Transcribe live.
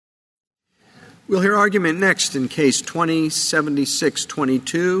We'll hear argument next in Case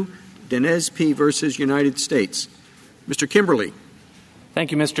 20-7622, Denezpi versus United States. Mr. Kimberly.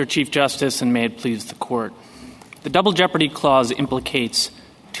 Thank you, Mr. Chief Justice, and may it please the Court. The Double Jeopardy Clause implicates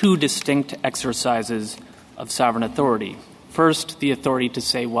two distinct exercises of sovereign authority. First, the authority to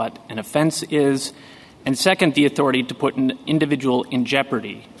say what an offense is, and second, the authority to put an individual in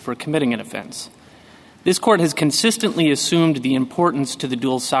jeopardy for committing an offense. This Court has consistently assumed the importance to the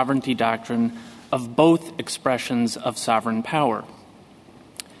dual sovereignty doctrine of both expressions of sovereign power.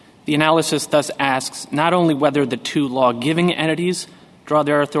 The analysis thus asks not only whether the two law-giving entities draw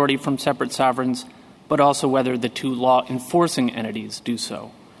their authority from separate sovereigns, but also whether the two law-enforcing entities do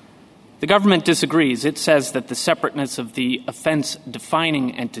so. The government disagrees. It says that the separateness of the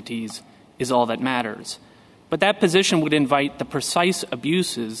offense-defining entities is all that matters. But that position would invite the precise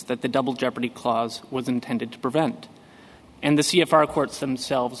abuses that the Double Jeopardy Clause was intended to prevent. And the CFR courts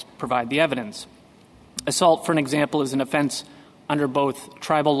themselves provide the evidence. Assault, for an example, is an offense under both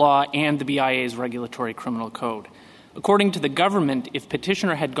tribal law and the BIA's regulatory criminal code. According to the government, if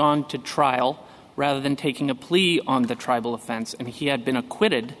petitioner had gone to trial rather than taking a plea on the tribal offense and he had been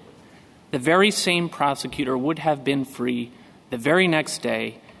acquitted, the very same prosecutor would have been free the very next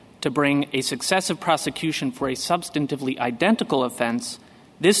day to bring a successive prosecution for a substantively identical offense,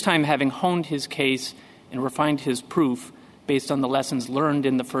 this time having honed his case and refined his proof based on the lessons learned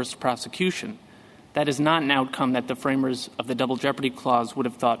in the first prosecution. That is not an outcome that the framers of the Double Jeopardy Clause would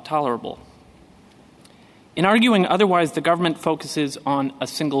have thought tolerable. In arguing otherwise, the government focuses on a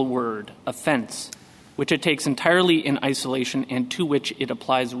single word, offense, which it takes entirely in isolation and to which it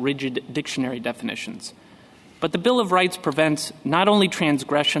applies rigid dictionary definitions. But the Bill of Rights prevents not only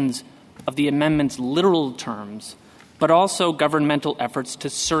transgressions of the amendment's literal terms, but also governmental efforts to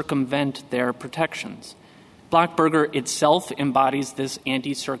circumvent their protections. Blockberger itself embodies this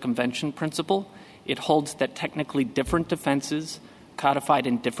anti-circumvention principle. It holds that technically different offenses, codified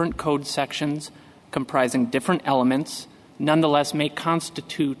in different code sections, comprising different elements, nonetheless may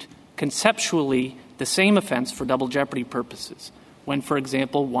constitute conceptually the same offense for double jeopardy purposes, when, for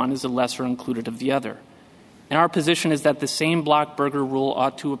example, one is a lesser included of the other. And our position is that the same Blockberger rule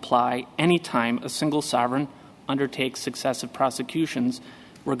ought to apply any time a single sovereign undertakes successive prosecutions,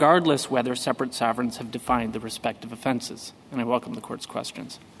 regardless whether separate sovereigns have defined the respective offenses. And I welcome the Court's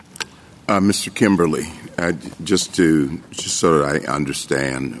questions. Mr. Kimberly, just so that I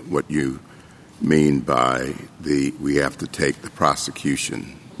understand what you mean by we have to take the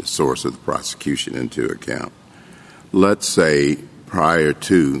prosecution, the source of the prosecution into account. Let's say prior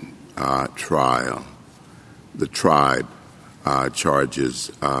to trial, the tribe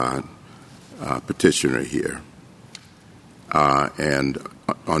charges petitioner here. And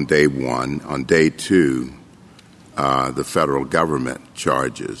on day one, on day two, the federal government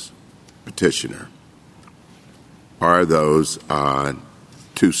charges petitioner. Are those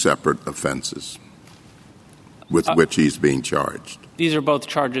two separate offenses with which he's being charged? These are both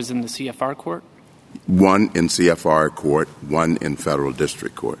charges in the CFR court? One in CFR court, one in federal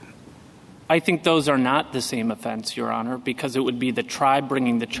district court. I think those are not the same offense, Your Honor, because it would be the tribe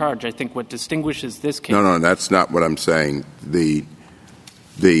bringing the charge. I think what distinguishes this case... No, that's not what I'm saying. The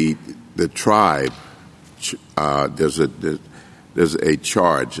tribe, there's a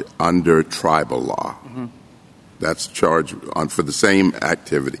charge under tribal law. Mm-hmm. That's charged for the same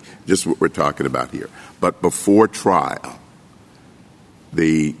activity, just what we're talking about here. But before trial,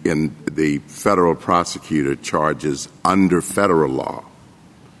 the federal prosecutor charges under federal law,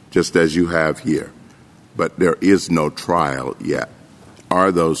 just as you have here. But there is no trial yet.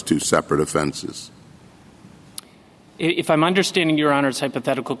 Are those two separate offenses? If I'm understanding Your Honor's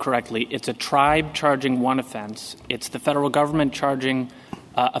hypothetical correctly, it's a tribe charging one offense. It's the federal government charging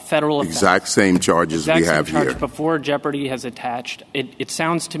a federal offense. Exact same charges we have here. Before jeopardy has attached. It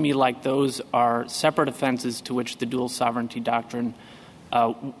sounds to me like those are separate offenses to which the dual sovereignty doctrine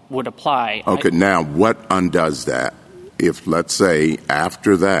would apply. Okay, now what undoes that? If, let's say,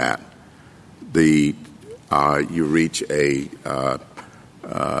 after that, you reach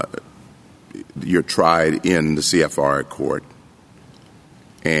you're tried in the CFR court,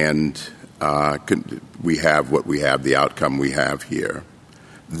 and we have what we have, the outcome we have here.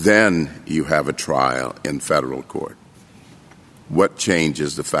 Then you have a trial in federal court. What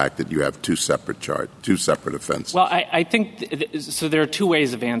changes the fact that you have two separate offenses? Well, I think so. There are two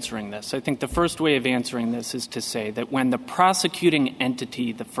ways of answering this. I think the first way of answering this is to say that when the prosecuting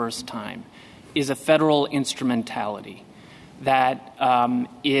entity the first time is a federal instrumentality that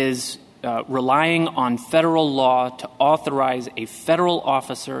is relying on federal law to authorize a federal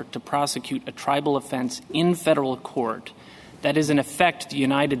officer to prosecute a tribal offense in federal court, that is, in effect, the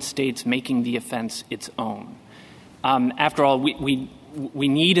United States making the offense its own. After all, we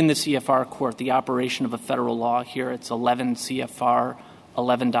need in the CFR court the operation of a federal law. Here it's 11 CFR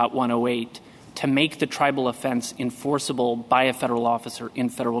 11.108 to make the tribal offense enforceable by a federal officer in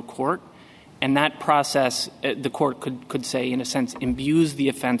federal court. And that process, the court could say, in a sense, imbues the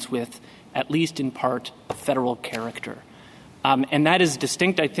offense with, at least in part, a federal character. And that is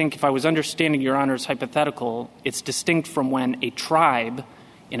distinct, I think, if I was understanding Your Honor's hypothetical, it's distinct from when a tribe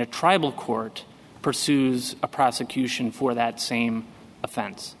in a tribal court pursues a prosecution for that same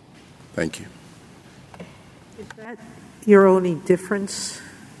offense. Thank you. Is that your only difference?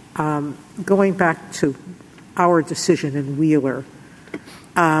 Going back to our decision in Wheeler,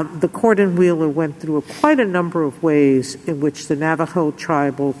 the court in Wheeler went through quite a number of ways in which the Navajo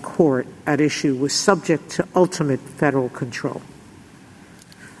tribal court at issue was subject to ultimate federal control.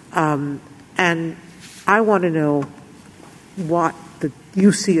 And I want to know what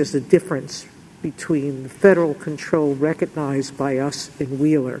you see as the difference between the federal control recognized by us in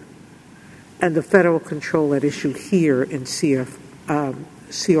Wheeler and the federal control at issue here in CFR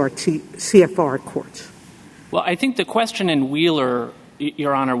courts. Well, I think the question in Wheeler,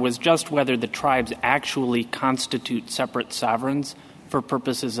 Your Honor, was just whether the tribes actually constitute separate sovereigns for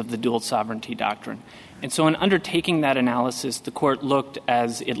purposes of the dual sovereignty doctrine. And so in undertaking that analysis, the court looked,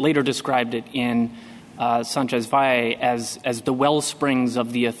 as it later described it in Sanchez Valle, as the wellsprings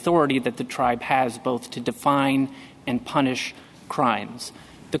of the authority that the tribe has both to define and punish crimes.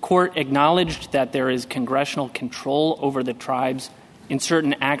 The court acknowledged that there is congressional control over the tribes in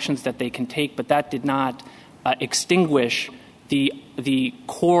certain actions that they can take, but that did not extinguish the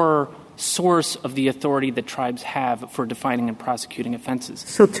core source of the authority that tribes have for defining and prosecuting offenses.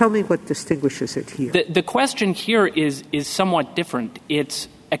 So tell me what distinguishes it here. The question here is somewhat different. It's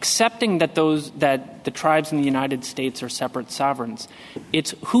accepting that the tribes in the United States are separate sovereigns.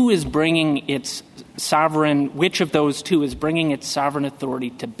 It's who is bringing its sovereign, which of those two is bringing its sovereign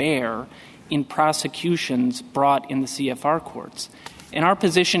authority to bear in prosecutions brought in the CFR courts. And our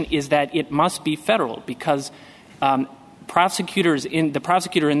position is that it must be federal because the prosecutor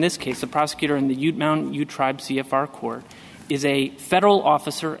in this case, the prosecutor in the Ute Mountain Ute Tribe CFR court, is a federal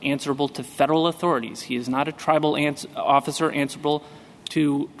officer answerable to federal authorities. He is not a tribal officer answerable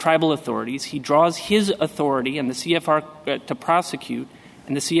to tribal authorities. He draws his authority and the CFR to prosecute,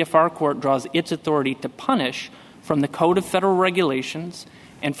 and the CFR court draws its authority to punish from the Code of Federal Regulations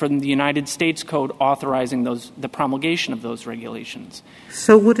and from the United States Code authorizing the promulgation of those regulations.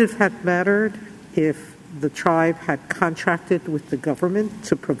 So would it have mattered if the tribe had contracted with the government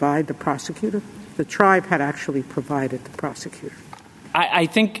to provide the prosecutor? The tribe had actually provided the prosecutor. I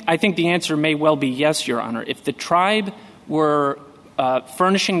think the answer may well be yes, Your Honor. If the tribe were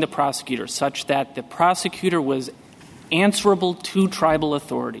furnishing the prosecutor such that the prosecutor was answerable to tribal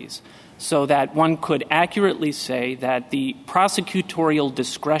authorities, so that one could accurately say that the prosecutorial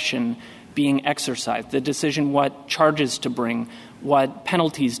discretion being exercised, the decision what charges to bring, what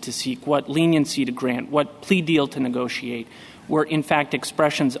penalties to seek, what leniency to grant, what plea deal to negotiate, were in fact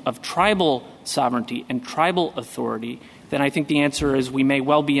expressions of tribal sovereignty and tribal authority, then I think the answer is we may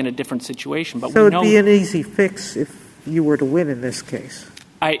well be in a different situation. But so it would be an easy fix if you were to win in this case.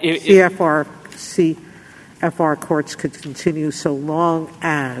 CFR courts could continue so long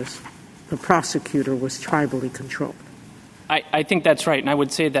as the prosecutor was tribally controlled. I think that's right. And I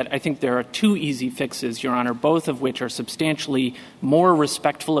would say that I think there are two easy fixes, Your Honor, both of which are substantially more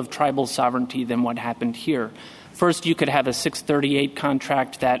respectful of tribal sovereignty than what happened here. First, you could have a 638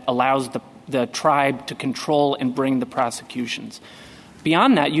 contract that allows the tribe to control and bring the prosecutions.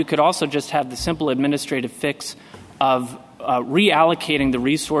 Beyond that, you could also just have the simple administrative fix of reallocating the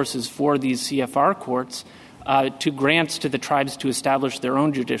resources for these CFR courts to grants to the tribes to establish their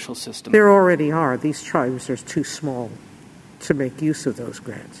own judicial system. There already are. These tribes are too small to make use of those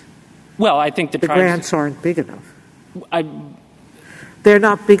grants. Well, I think the grants aren't big enough. They're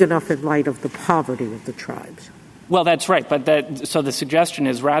not big enough in light of the poverty of the tribes. Well, that's right. But so the suggestion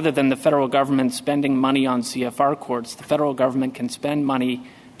is rather than the federal government spending money on CFR courts, the federal government can spend money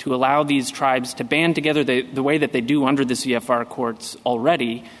to allow these tribes to band together the way that they do under the CFR courts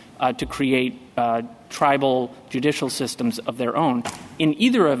already to create tribal judicial systems of their own. In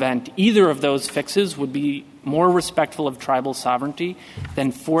either event, either of those fixes would be more respectful of tribal sovereignty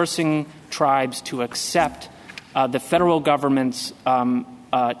than forcing tribes to accept the federal government's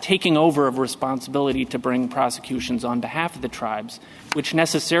taking over of responsibility to bring prosecutions on behalf of the tribes, which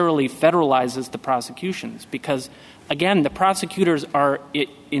necessarily federalizes the prosecutions. Because, again, the prosecutors are,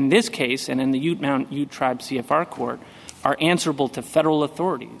 in this case and in the Ute Mountain Ute Tribe CFR court, are answerable to federal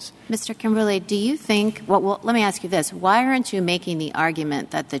authorities. Mr. Kimberly, do you think, well, let me ask you this. Why aren't you making the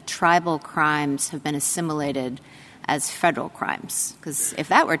argument that the tribal crimes have been assimilated as federal crimes? Because if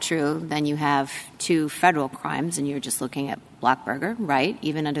that were true, then you have two federal crimes and you're just looking at Blockberger, right,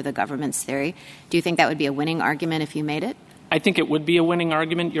 even under the government's theory. Do you think that would be a winning argument if you made it? I think it would be a winning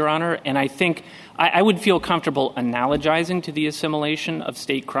argument, Your Honor, and I think I would feel comfortable analogizing to the assimilation of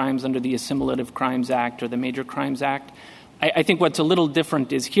state crimes under the Assimilative Crimes Act or the Major Crimes Act. I think what's a little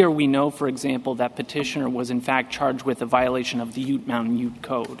different is here we know, for example, that petitioner was in fact charged with a violation of the Ute Mountain Ute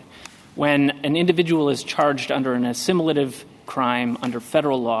Code. When an individual is charged under an assimilative crime under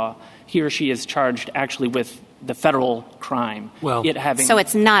federal law, he or she is charged actually with the federal crime. Well, so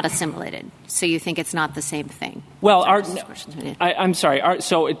it's not assimilated. So you think it's not the same thing? Well, I'm sorry.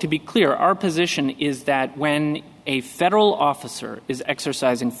 So to be clear, our position is that when a federal officer is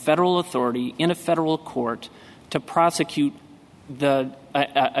exercising federal authority in a federal court to prosecute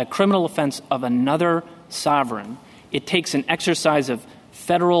a criminal offense of another sovereign, it takes an exercise of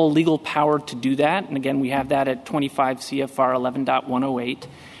federal legal power to do that. And again, we have that at 25 CFR 11.108.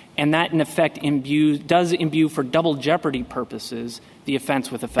 And that, in effect, does imbue for double jeopardy purposes the offense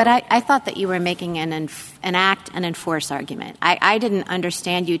with a federal. But I thought that you were making an act and enforce argument. I didn't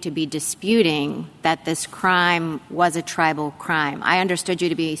understand you to be disputing that this crime was a tribal crime. I understood you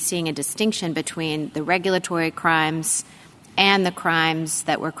to be seeing a distinction between the regulatory crimes and the crimes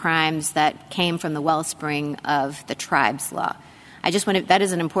that came from the wellspring of the tribe's law. That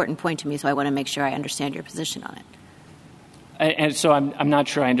is an important point to me, so I want to make sure I understand your position on it. And so I'm not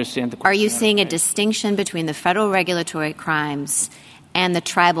sure I understand the question. Are you seeing a distinction between the federal regulatory crimes and the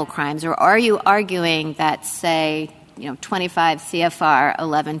tribal crimes, or are you arguing that, say, 25 CFR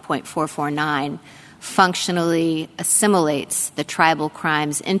 11.449 functionally assimilates the tribal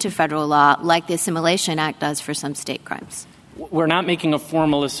crimes into federal law like the Assimilation Act does for some state crimes? We're not making a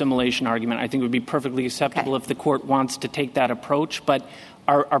formal assimilation argument. I think it would be perfectly acceptable if the court wants to take that approach. But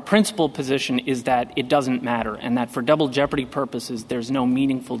our principal position is that it doesn't matter and that for double jeopardy purposes, there's no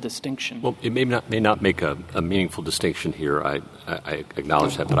meaningful distinction. Well, it may not make a meaningful distinction here. I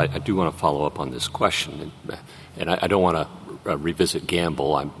acknowledge that, but I do want to follow up on this question. And I don't want to revisit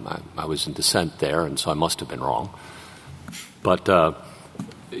Gamble. I was in dissent there, and so I must have been wrong. But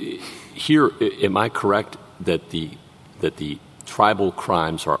here, am I correct that the tribal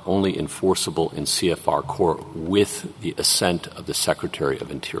crimes are only enforceable in CFR court with the assent of the Secretary of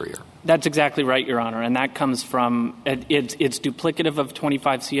Interior? That's exactly right, Your Honor, and that comes from it's duplicative of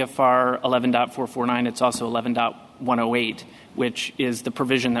 25 CFR 11.449. It's also 11.108, which is the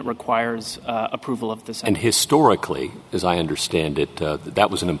provision that requires approval of the Senate. And historically, as I understand it, that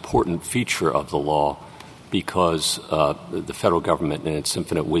was an important feature of the law because the federal government, in its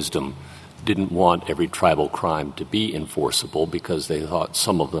infinite wisdom, didn't want every tribal crime to be enforceable because they thought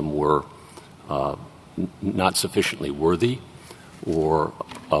some of them were not sufficiently worthy or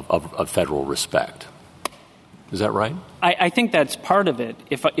of federal respect. Is that right? I think that's part of it.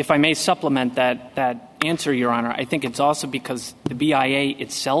 If I may supplement that answer, Your Honor, I think it's also because the BIA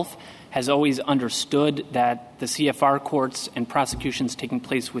itself has always understood that the CFR courts and prosecutions taking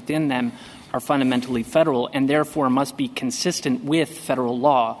place within them are fundamentally federal and therefore must be consistent with federal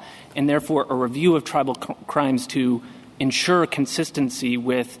law. And therefore, a review of tribal crimes to ensure consistency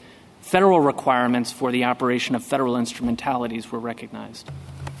with federal requirements for the operation of federal instrumentalities were recognized.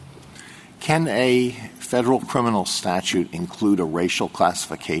 Can a federal criminal statute include a racial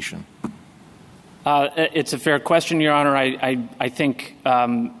classification? It's a fair question, Your Honor. I think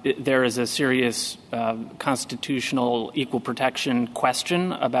there is a serious constitutional equal protection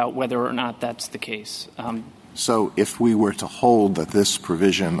question about whether or not that's the case. So if we were to hold that this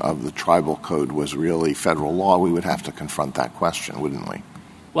provision of the tribal code was really federal law, we would have to confront that question, wouldn't we?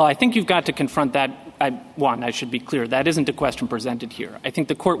 Well, I think you've got to confront that. I should be clear. That isn't a question presented here. I think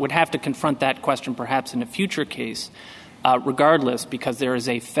the court would have to confront that question perhaps in a future case, regardless, because there is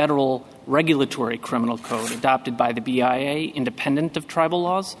a federal regulatory criminal code adopted by the BIA independent of tribal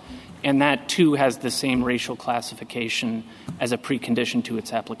laws, and that, too, has the same racial classification as a precondition to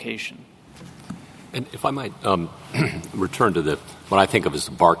its application. And if I might return to what I think of as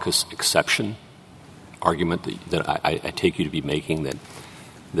the Barkas exception argument that I take you to be making,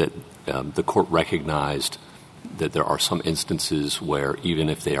 that the court recognized that there are some instances where even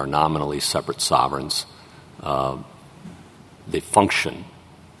if they are nominally separate sovereigns, they function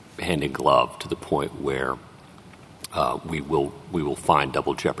hand in glove to the point where we will find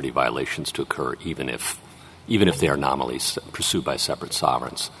double jeopardy violations to occur even if they are nominally pursued by separate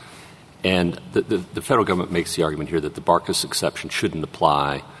sovereigns. And the federal government makes the argument here that the Barkas exception shouldn't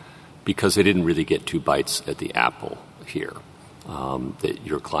apply because they didn't really get two bites at the apple here, that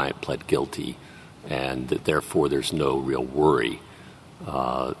your client pled guilty, and that therefore there's no real worry,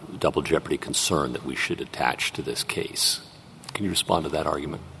 double jeopardy concern that we should attach to this case. Can you respond to that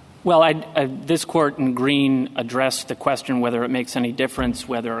argument? Well, this court in Green addressed the question whether it makes any difference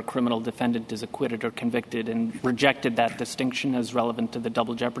whether a criminal defendant is acquitted or convicted, and rejected that distinction as relevant to the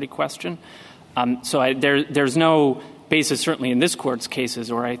double jeopardy question. There's no basis, certainly in this court's cases,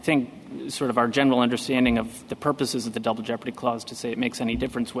 or I think sort of our general understanding of the purposes of the double jeopardy clause, to say it makes any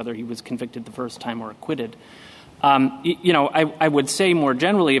difference whether he was convicted the first time or acquitted. I would say more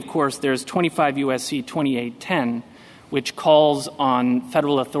generally, of course, there's 25 U.S.C. 2810, which calls on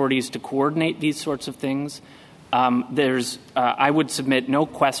federal authorities to coordinate these sorts of things. I would submit no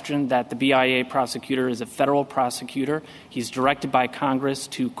question that the BIA prosecutor is a federal prosecutor. He's directed by Congress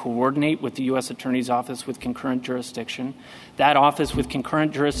to coordinate with the U.S. Attorney's Office with concurrent jurisdiction. That office with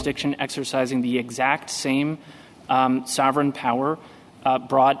concurrent jurisdiction exercising the exact same sovereign power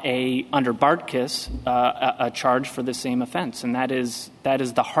brought under Bartkus a charge for the same offense, and that is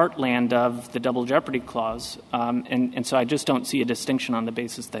the heartland of the double jeopardy clause, and so I just don't see a distinction on the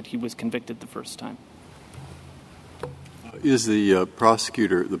basis that he was convicted the first time. Is the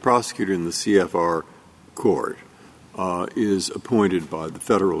prosecutor in the CFR court is appointed by the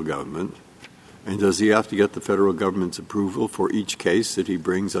federal government, and does he have to get the federal government's approval for each case that he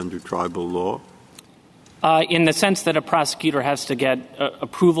brings under tribal law? In the sense that a prosecutor has to get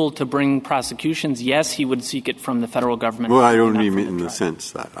approval to bring prosecutions, yes, he would seek it from the federal government. Well, I don't mean in the sense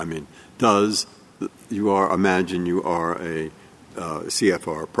that. I mean, imagine you are a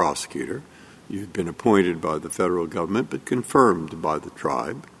CFR prosecutor. You've been appointed by the federal government but confirmed by the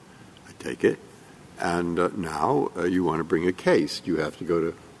tribe, I take it, and now you want to bring a case. You have to go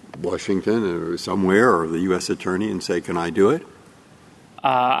to Washington or somewhere or the U.S. attorney and say, can I do it?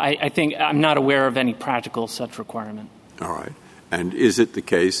 I think I'm not aware of any practical such requirement. All right. And is it the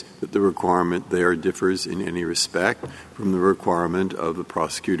case that the requirement there differs in any respect from the requirement of the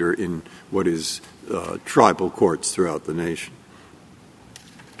prosecutor in what is tribal courts throughout the nation?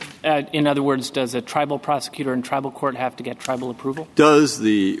 In other words, does a tribal prosecutor in tribal court have to get tribal approval? Does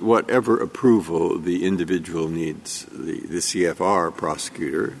whatever approval the individual needs, the CFR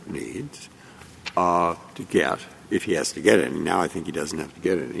prosecutor needs to get, if he has to get any, now I think he doesn't have to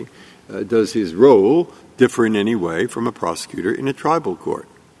get any, does his role differ in any way from a prosecutor in a tribal court?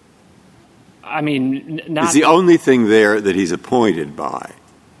 I mean, not... Is the only thing there that he's appointed by,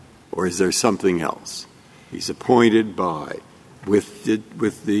 or is there something else? He's appointed by, with the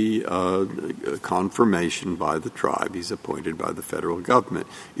confirmation by the tribe, he's appointed by the federal government.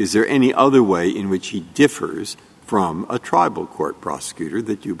 Is there any other way in which he differs from a tribal court prosecutor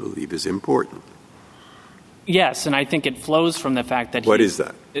that you believe is important? Yes, and I think it flows from the fact that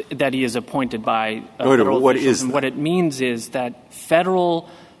that he is appointed by federal officials. And what it means is that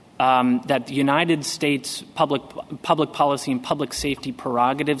that the United States public policy and public safety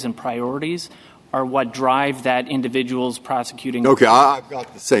prerogatives and priorities are what drive that individual's prosecuting. Okay, I've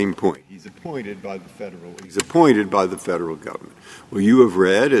got the same point. He's appointed by the federal government. Well, you have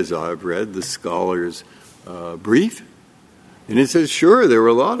read, as I've read, the scholar's brief. And it says, sure, there were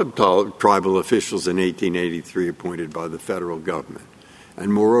a lot of tribal officials in 1883 appointed by the federal government.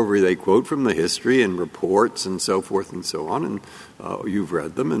 And moreover, they quote from the history and reports and so forth and so on. And you've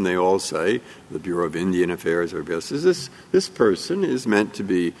read them, and they all say, the Bureau of Indian Affairs, or this person is meant to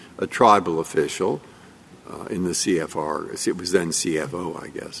be a tribal official in the CFR. It was then CFO, I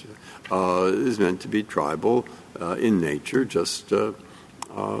guess. Is meant to be tribal in nature, just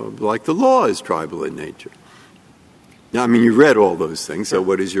like the law is tribal in nature. Now, I mean, you read all those things, so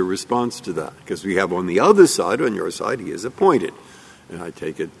what is your response to that? Because we have on the other side, on your side, he is appointed. And I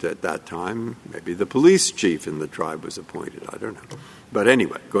take it at that time, maybe the police chief in the tribe was appointed. I don't know. But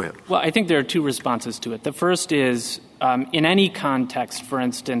anyway, go ahead. Well, I think there are two responses to it. The first is, in any context, for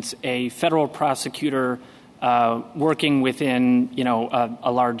instance, a federal prosecutor working within,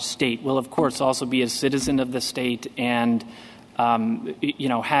 a large state will, of course, also be a citizen of the state and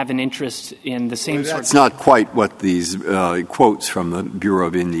have an interest in the same sort of... That's not quite what these quotes from the Bureau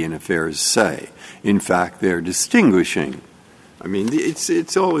of Indian Affairs say. In fact, they're distinguishing. I mean,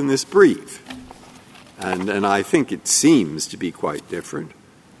 it's all in this brief. And I think it seems to be quite different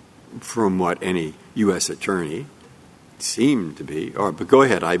from what any U.S. attorney seemed to be. But go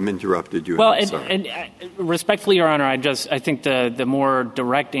ahead. I've interrupted you. Well, and respectfully, Your Honor, I think the more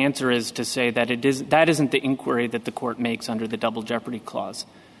direct answer is to say that that isn't the inquiry that the court makes under the Double Jeopardy Clause.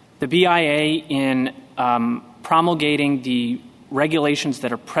 The BIA, in promulgating the regulations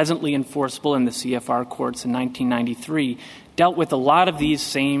that are presently enforceable in the CFR courts in 1993, dealt with a lot of these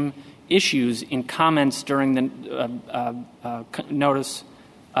same issues in comments during the notice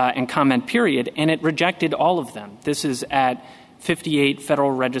and comment period, and it rejected all of them. This is at 58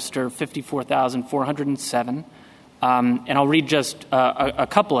 Federal Register 54,407. And I'll read just a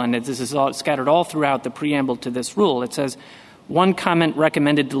couple, and this is all scattered all throughout the preamble to this rule. It says, one comment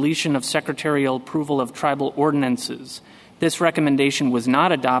recommended deletion of secretarial approval of tribal ordinances. This recommendation was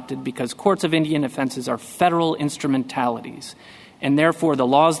not adopted because courts of Indian offenses are federal instrumentalities, and therefore the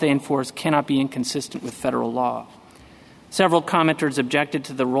laws they enforce cannot be inconsistent with federal law. Several commenters objected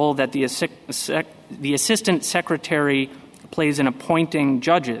to the role that the assistant secretary plays in appointing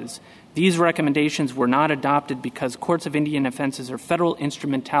judges. These recommendations were not adopted because courts of Indian offenses are federal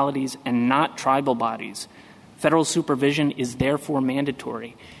instrumentalities and not tribal bodies. Federal supervision is therefore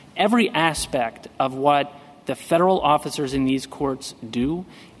mandatory. Every aspect of what the federal officers in these courts do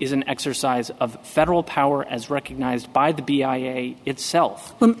is an exercise of federal power as recognized by the BIA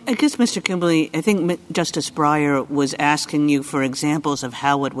itself. Well, I guess, Mr. Kimberly, I think Justice Breyer was asking you for examples of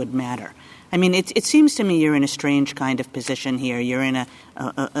how it would matter. I mean, it seems to me you're in a strange kind of position here. You're in a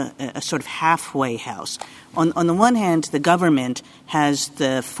sort of halfway house. On the one hand, the government has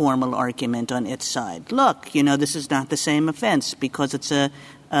the formal argument on its side. Look, this is not the same offense because it's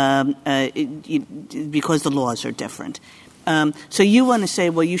because the laws are different. So you want to say,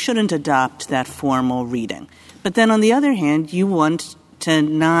 well, you shouldn't adopt that formal reading. But then on the other hand, you want to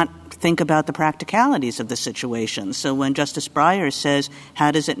not think about the practicalities of the situation. So when Justice Breyer says,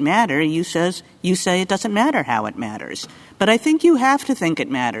 how does it matter, you say it doesn't matter how it matters. But I think you have to think it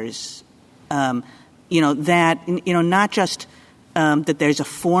matters, not just that there's a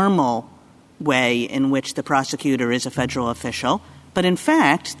formal way in which the prosecutor is a federal official, but in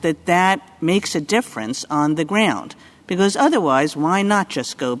fact that makes a difference on the ground. Because otherwise, why not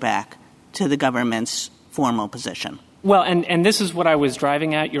just go back to the government's formal position? Well, and this is what I was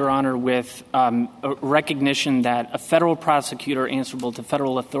driving at, Your Honor, with a recognition that a federal prosecutor answerable to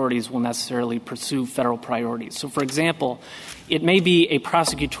federal authorities will necessarily pursue federal priorities. So, for example, it may be a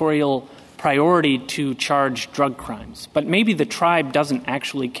prosecutorial priority to charge drug crimes, but maybe the tribe doesn't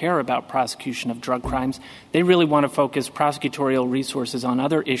actually care about prosecution of drug crimes. They really want to focus prosecutorial resources on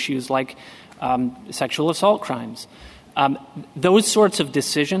other issues like sexual assault crimes. Those sorts of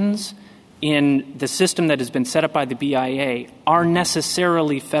decisions in the system that has been set up by the BIA are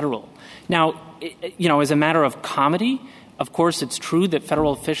necessarily federal. Now, as a matter of comedy, of course, it's true that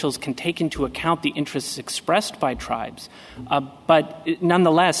federal officials can take into account the interests expressed by tribes. But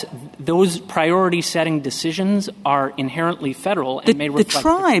nonetheless, those priority-setting decisions are inherently federal and may reflect the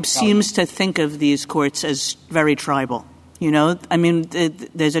tribe seems to think of these courts as very tribal.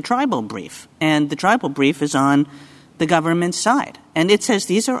 There's a tribal brief, and the tribal brief is on the government's side. And it says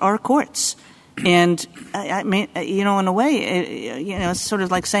these are our courts. And, in a way, it's sort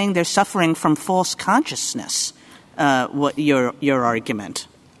of like saying they're suffering from false consciousness, what your argument.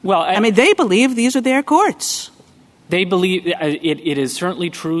 Well, they believe these are their courts. They believe it is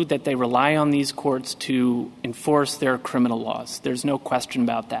certainly true that they rely on these courts to enforce their criminal laws. There's no question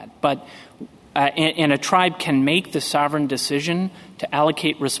about that. But and a tribe can make the sovereign decision to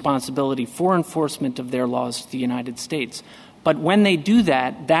allocate responsibility for enforcement of their laws to the United States. But when they do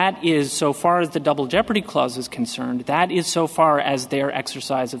that, that is, so far as the Double Jeopardy Clause is concerned, that is so far as their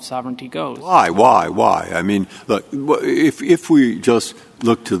exercise of sovereignty goes. Why? I mean, look, if we just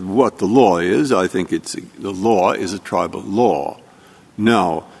look to what the law is, I think the law is a tribal law.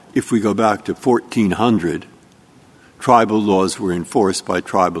 Now, if we go back to 1400, tribal laws were enforced by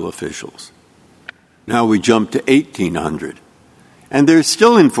tribal officials. Now we jump to 1800, and they're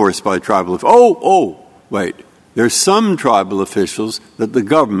still enforced by tribal officials. Wait. There's some tribal officials that the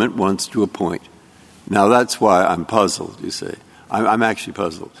government wants to appoint. Now, that's why I'm puzzled, you see. I'm actually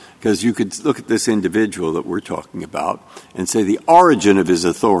puzzled. Because you could look at this individual that we're talking about and say the origin of his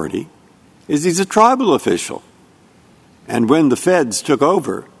authority is he's a tribal official. And when the feds took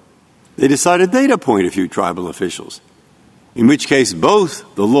over, they decided they'd appoint a few tribal officials, in which case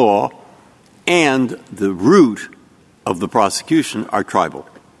both the law and the root of the prosecution are tribal.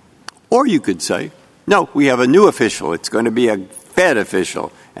 Or you could say, no, we have a new official. It's going to be a Fed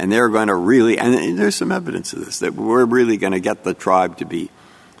official, and they're going to really – and there's some evidence of this, that we're really going to get the tribe to be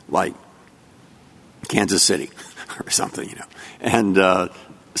like Kansas City or something, And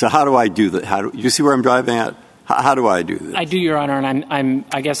so how do I do that? You see where I'm driving at? How do I do this? I do, Your Honor, and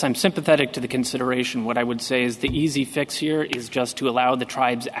I guess I'm sympathetic to the consideration. What I would say is the easy fix here is just to allow the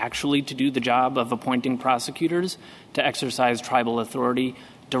tribes actually to do the job of appointing prosecutors to exercise tribal authority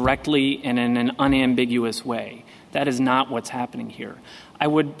directly and in an unambiguous way. That is not what's happening here. I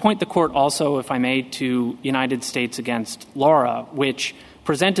would point the court also, if I may, to United States against Laura, which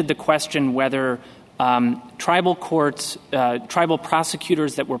presented the question whether tribal courts, tribal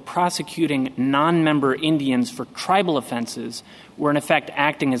prosecutors that were prosecuting non-member Indians for tribal offenses were in effect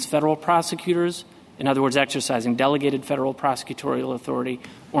acting as federal prosecutors, in other words, exercising delegated federal prosecutorial authority,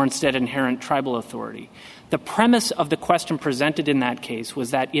 or instead inherent tribal authority. The premise of the question presented in that case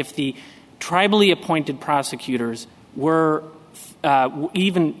was that if the tribally appointed prosecutors were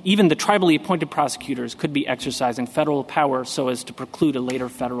even the tribally appointed prosecutors could be exercising federal power so as to preclude a later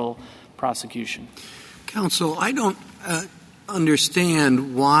federal prosecution. Counsel, I don't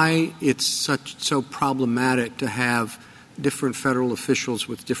understand why it's so problematic to have different federal officials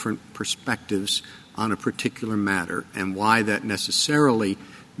with different perspectives on a particular matter, and why that necessarily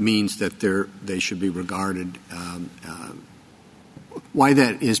means that they should be regarded, why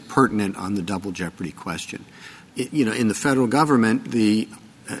that is pertinent on the double jeopardy question. In the federal government, the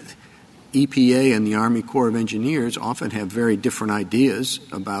EPA and the Army Corps of Engineers often have very different ideas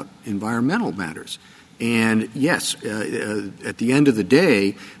about environmental matters. And yes, at the end of the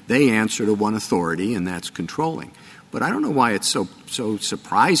day, they answer to one authority, and that's controlling. But I don't know why it's so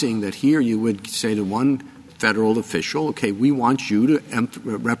surprising that here you would say to one federal official, okay, we want you to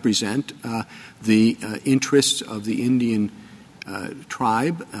represent the interests of the Indian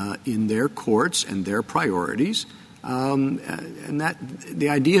tribe in their courts and their priorities, and that the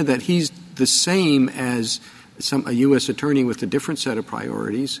idea that he's the same as a U.S. attorney with a different set of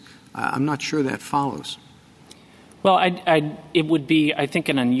priorities, I'm not sure that follows. Well, it would be, I think,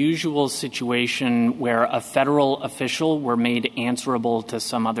 an unusual situation where a federal official were made answerable to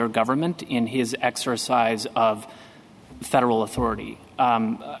some other government in his exercise of federal authority.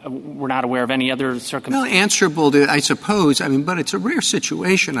 We're not aware of any other circumstances. Well, answerable to, I suppose. But it's a rare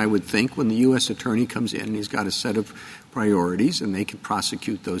situation, I would think, when the U.S. attorney comes in and he's got a set of priorities and they can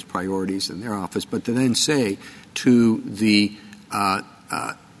prosecute those priorities in their office. But to then say to the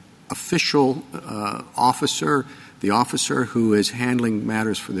official officer, the officer who is handling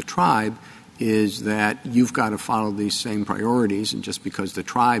matters for the tribe, is that you've got to follow these same priorities, and just because the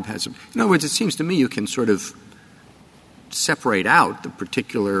tribe has them. In other words, it seems to me you can sort of separate out the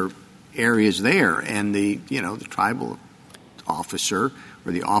particular areas there, and the tribal officer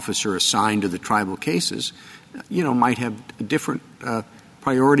or the officer assigned to the tribal cases, might have different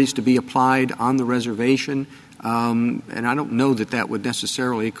priorities to be applied on the reservation. And I don't know that would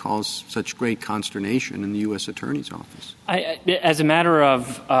necessarily cause such great consternation in the U.S. Attorney's Office. As a matter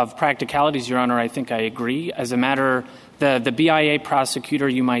of practicalities, Your Honor, I think I agree. As a matter, the BIA prosecutor,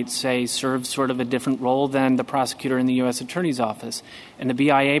 you might say, serves sort of a different role than the prosecutor in the U.S. Attorney's Office. And the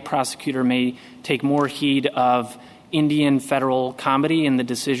BIA prosecutor may take more heed of Indian federal comedy in the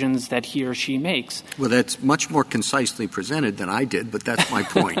decisions that he or she makes. Well, that's much more concisely presented than I did, but that's my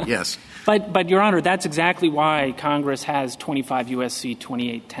point, yes. But, Your Honor, that's exactly why Congress has 25 U.S.C.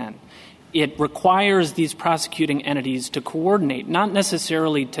 2810. It requires these prosecuting entities to coordinate, not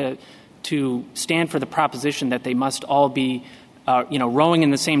necessarily to stand for the proposition that they must all be rowing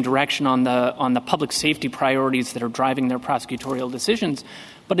in the same direction on the public safety priorities that are driving their prosecutorial decisions,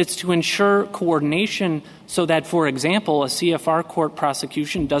 but it's to ensure coordination so that, for example, a CFR court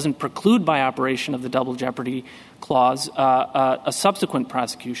prosecution doesn't preclude by operation of the Double Jeopardy Clause a subsequent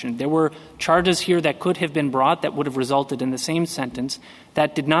prosecution. There were charges here that could have been brought that would have resulted in the same sentence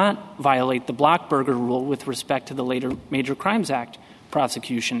that did not violate the Blockberger rule with respect to the later Major Crimes Act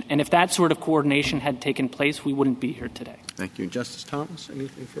prosecution. And if that sort of coordination had taken place, we wouldn't be here today. Thank you. Justice Thomas,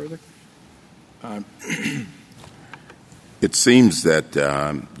 anything further? It seems that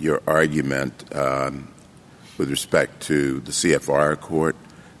your argument with respect to the CFR court,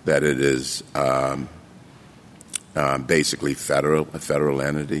 that it is basically a federal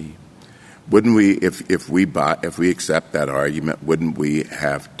entity. Wouldn't we, if we accept that argument, wouldn't we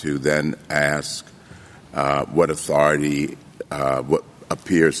have to then ask what authority what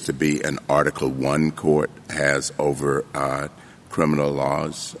appears to be an Article I court has over criminal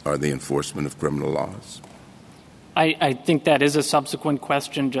laws or the enforcement of criminal laws? I think that is a subsequent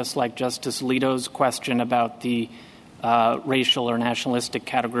question, just like Justice Alito's question about the racial or nationalistic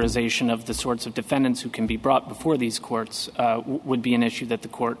categorization of the sorts of defendants who can be brought before these courts would be an issue that the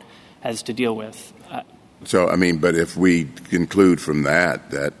court has to deal with. But if we conclude from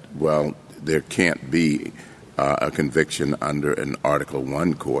that, well, there can't be a conviction under an Article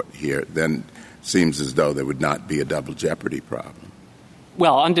I court here, then it seems as though there would not be a double jeopardy problem.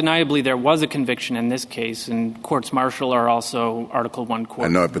 Well, undeniably, there was a conviction in this case, and courts martial are also Article I courts. I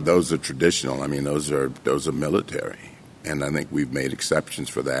know, but those are traditional. Those are military, and I think we've made exceptions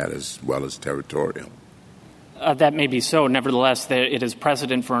for that as well as territorial. That may be so. Nevertheless, it is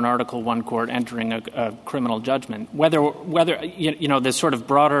precedent for an Article I court entering a criminal judgment. Whether the sort of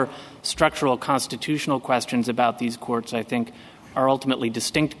broader structural constitutional questions about these courts, I think, are ultimately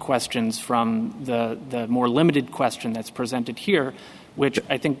distinct questions from the more limited question that's presented here, which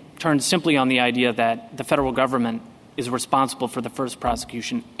I think turns simply on the idea that the federal government is responsible for the first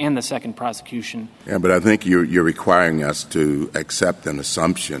prosecution and the second prosecution. Yeah, but I think you're requiring us to accept an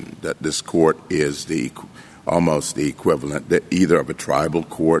assumption that this court is almost the equivalent either of a tribal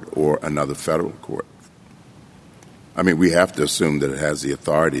court or another federal court. I mean, we have to assume that it has the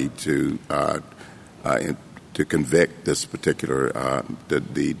authority to convict this particular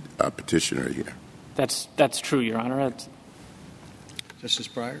the petitioner here. That's true, Your Honor. Justice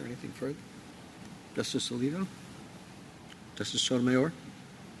Breyer, anything further? Justice Alito? Justice Sotomayor?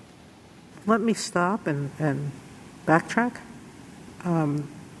 Let me stop and backtrack.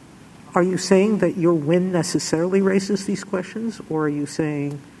 Are you saying that your win necessarily raises these questions, or are you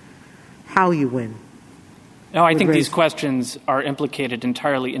saying how you win? No, I think these questions are implicated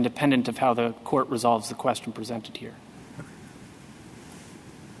entirely independent of how the court resolves the question presented here.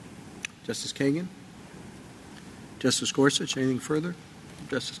 Justice Kagan? Justice Gorsuch, anything further?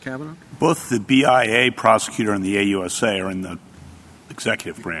 Justice Kavanaugh? Both the BIA prosecutor and the AUSA are in the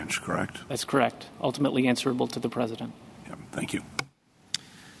executive branch, correct? That's correct. Ultimately answerable to the president. Yeah, thank you.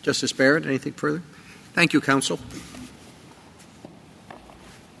 Justice Barrett, anything further? Thank you, counsel.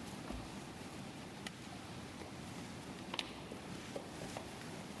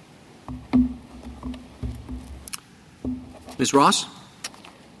 Ms. Ross?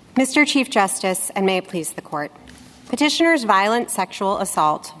 Mr. Chief Justice, and may it please the Court, Petitioner's violent sexual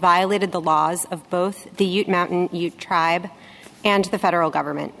assault violated the laws of both the Ute Mountain Ute Tribe and the federal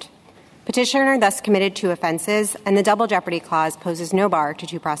government. Petitioner thus committed 2 offenses, and the Double Jeopardy Clause poses no bar to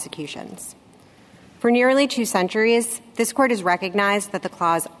 2 prosecutions. For nearly 2 centuries, this Court has recognized that the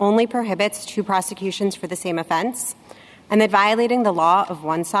clause only prohibits 2 prosecutions for the same offense, and that violating the law of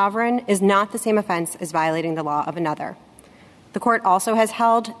one sovereign is not the same offense as violating the law of another. The Court also has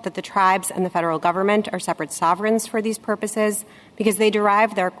held that the tribes and the federal government are separate sovereigns for these purposes because they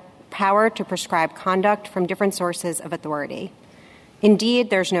derive their power to prescribe conduct from different sources of authority. Indeed,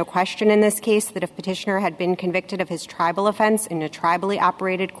 there's no question in this case that if Petitioner had been convicted of his tribal offense in a tribally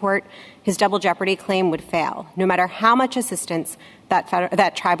operated court, his double jeopardy claim would fail, no matter how much assistance that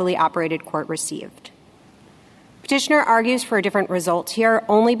tribally operated court received. Petitioner argues for a different result here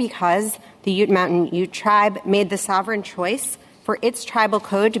only because the Ute Mountain Ute Tribe made the sovereign choice for its tribal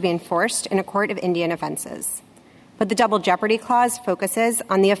code to be enforced in a court of Indian offenses. But the Double Jeopardy Clause focuses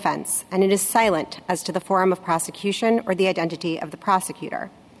on the offense, and it is silent as to the forum of prosecution or the identity of the prosecutor.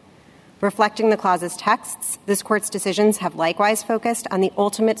 Reflecting the clause's texts, this Court's decisions have likewise focused on the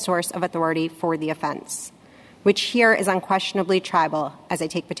ultimate source of authority for the offense, which here is unquestionably tribal, as I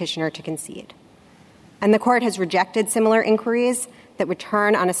take Petitioner to concede. And the Court has rejected similar inquiries that would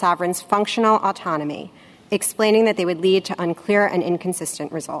turn on a sovereign's functional autonomy, explaining that they would lead to unclear and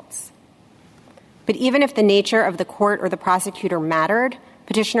inconsistent results. But even if the nature of the court or the prosecutor mattered,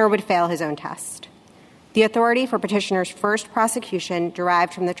 Petitioner would fail his own test. The authority for Petitioner's first prosecution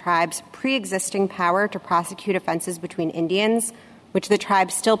derived from the tribe's pre-existing power to prosecute offenses between Indians, which the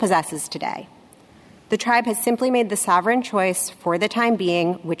tribe still possesses today. The tribe has simply made the sovereign choice for the time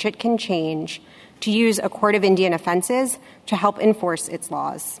being, which it can change, to use a court of Indian offenses to help enforce its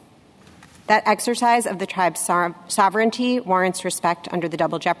laws. That exercise of the tribe's sovereignty warrants respect under the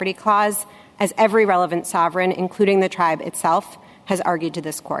Double Jeopardy Clause, as every relevant sovereign, including the tribe itself, has argued to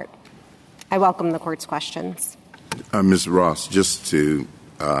this Court. I welcome the Court's questions. Ms. Ross, just to,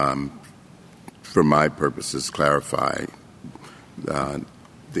 for my purposes, clarify the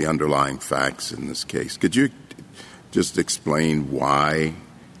underlying facts in this case, could you just explain why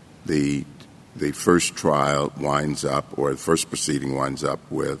the first trial winds up, or the first proceeding winds up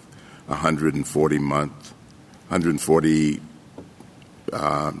with 140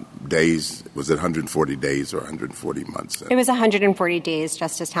 days? Was it 140 days or 140 months? It was 140 days,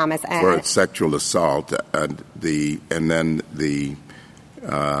 Justice Thomas. For sexual assault, and then the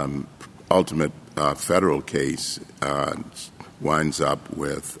ultimate federal case winds up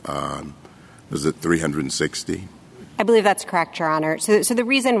with, was it 360? I believe that's correct, Your Honor. So the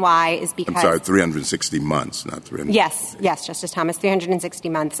reason why is because... I'm sorry, 360 months, not 300. Yes, Justice Thomas, 360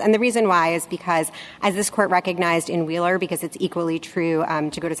 months. And the reason why is because, as this Court recognized in Wheeler, because it's equally true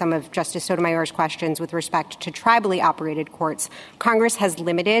to go to some of Justice Sotomayor's questions with respect to tribally operated courts, Congress has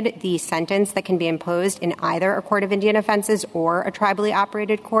limited the sentence that can be imposed in either a court of Indian offenses or a tribally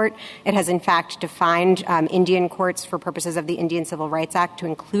operated court. It has, in fact, defined Indian courts for purposes of the Indian Civil Rights Act to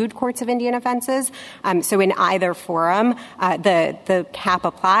include courts of Indian offenses. So in either forum, the cap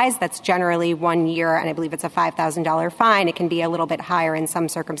applies. That's generally 1 year, and I believe it's a $5,000 fine. It can be a little bit higher in some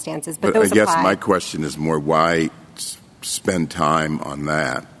circumstances, but those apply. I guess my question is more, why spend time on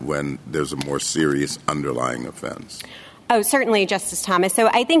that when there's a more serious underlying offense? Oh, certainly, Justice Thomas. So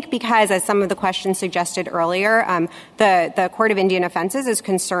I think because, as some of the questions suggested earlier, the Court of Indian Offenses is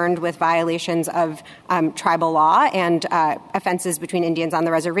concerned with violations of tribal law and offenses between Indians on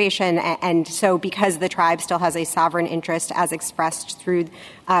the reservation. And so because the tribe still has a sovereign interest as expressed through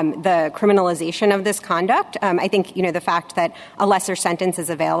the criminalization of this conduct, I think, the fact that a lesser sentence is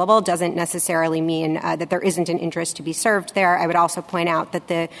available doesn't necessarily mean that there isn't an interest to be served there. I would also point out that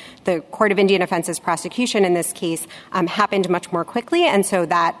the Court of Indian Offenses prosecution in this case happened much more quickly, and so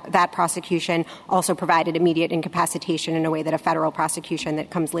that prosecution also provided immediate incapacitation in a way that a federal prosecution that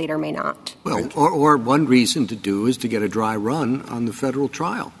comes later may not. Well, or one reason to do is to get a dry run on the federal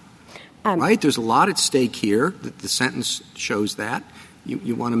trial. Right? There's a lot at stake here. The sentence shows that.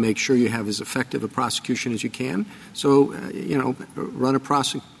 You want to make sure you have as effective a prosecution as you can. So, run a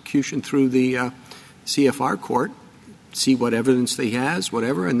prosecution through the CFR court, see what evidence they has,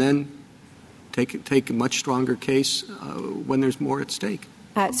 whatever, and then take a much stronger case when there's more at stake.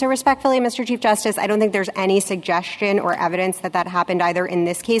 So respectfully, Mr. Chief Justice, I don't think there's any suggestion or evidence that happened either in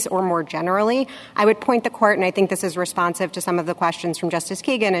this case or more generally. I would point the Court, and I think this is responsive to some of the questions from Justice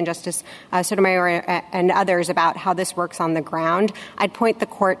Kagan and Justice Sotomayor and others about how this works on the ground. I'd point the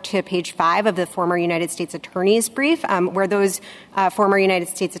Court to page 5 of the former United States Attorney's brief, where those former United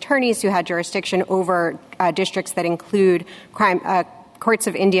States attorneys who had jurisdiction over districts that include courts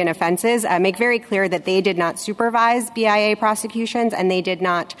of Indian offenses make very clear that they did not supervise BIA prosecutions, and they did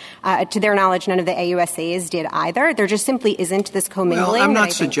not, to their knowledge, none of the AUSAs did either. There just simply isn't this commingling. Well, I'm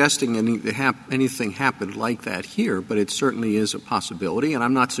not suggesting anything happened like that here, but it certainly is a possibility, and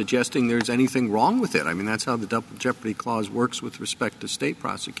I'm not suggesting there's anything wrong with it. I mean, that's how the Double Jeopardy Clause works with respect to state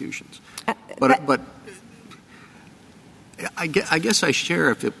prosecutions. But I guess I share,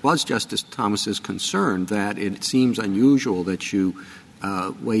 if it was Justice Thomas's concern, that it seems unusual that you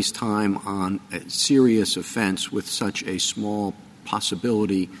waste time on a serious offense with such a small possible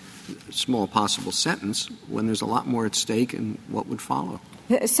sentence when there's a lot more at stake and what would follow.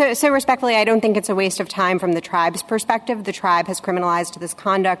 So respectfully, I don't think it's a waste of time from the tribe's perspective. The tribe has criminalized this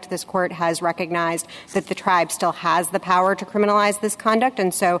conduct. This Court has recognized that the tribe still has the power to criminalize this conduct.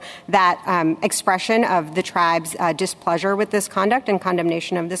 And so that expression of the tribe's displeasure with this conduct and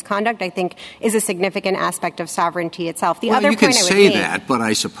condemnation of this conduct, I think, is a significant aspect of sovereignty itself. You can say that, but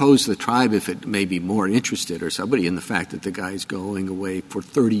I suppose the tribe, if it may be more interested or somebody in the fact that the guy's going away for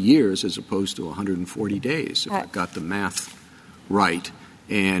 30 years as opposed to 140 days, if I've got the math right.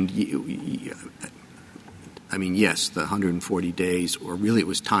 And, yes, the 140 days, or really it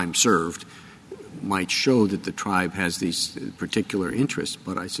was time served, might show that the tribe has these particular interests,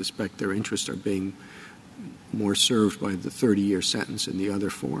 but I suspect their interests are being more served by the 30-year sentence in the other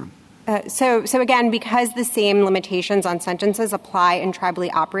forum. So again, because the same limitations on sentences apply in tribally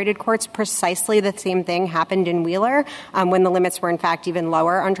operated courts, precisely the same thing happened in Wheeler when the limits were, in fact, even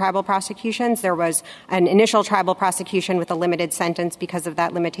lower on tribal prosecutions. There was an initial tribal prosecution with a limited sentence because of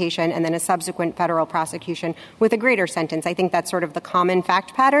that limitation, and then a subsequent federal prosecution with a greater sentence. I think that's sort of the common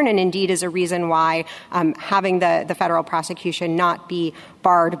fact pattern, and indeed is a reason why having the federal prosecution not be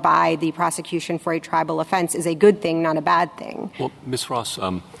barred by the prosecution for a tribal offense is a good thing, not a bad thing. Well, Ms. Ross,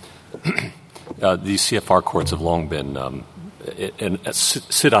 these CFR courts have long been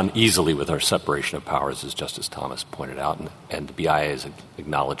sit uneasily with our separation of powers, as Justice Thomas pointed out, and the BIA has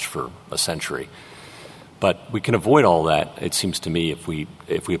acknowledged for a century. But we can avoid all that, it seems to me, if we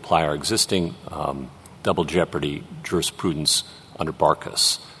apply our existing double jeopardy jurisprudence under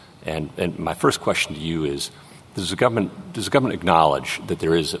Barkas. And my first question to you is, does the government acknowledge that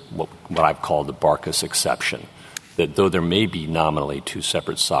there is what I've called the Barkas exception? That though there may be nominally two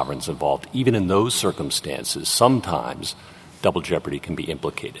separate sovereigns involved, even in those circumstances, sometimes double jeopardy can be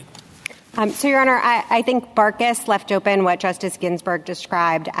implicated. So, Your Honor, I think Barkas left open what Justice Ginsburg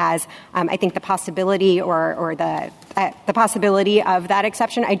described as, I think, the possibility or the possibility of that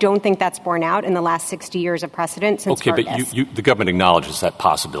exception. I don't think that's borne out in the last 60 years of precedent since Barkas. Okay, but the government acknowledges that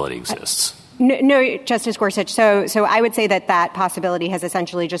possibility exists. No, Justice Gorsuch. So I would say that possibility has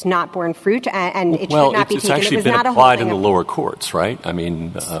essentially just not borne fruit, and it should not be taken. Well, it's actually been applied in the lower courts, right? I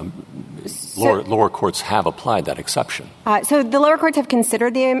mean, lower courts have applied that exception. So the lower courts have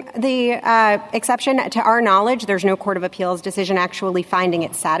considered the exception. To our knowledge, there's no court of appeals decision actually finding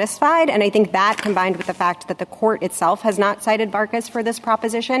it satisfied, and I think that, combined with the fact that the court itself has not cited Barkas for this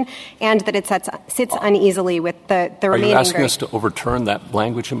proposition, and that it sits uneasily with the remaining. Are you asking us to overturn that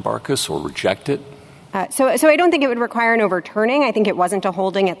language in Barkas or reject it? So I don't think it would require an overturning. I think it wasn't a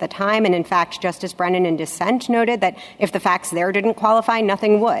holding at the time. And in fact, Justice Brennan in dissent noted that if the facts there didn't qualify,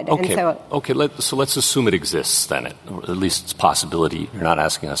 nothing would. Okay. And so let's assume it exists then, or at least it's a possibility. You're not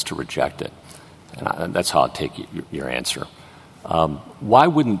asking us to reject it. And that's how I'll take your answer. Why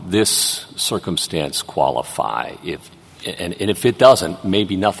wouldn't this circumstance qualify? If it doesn't,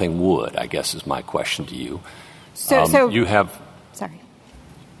 maybe nothing would, I guess is my question to you.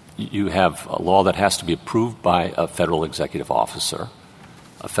 You have a law that has to be approved by a federal executive officer,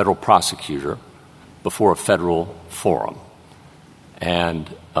 a federal prosecutor, before a federal forum. And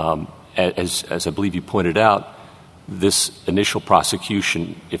as I believe you pointed out, this initial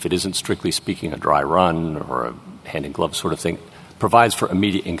prosecution, if it isn't strictly speaking a dry run or a hand-in-glove sort of thing, provides for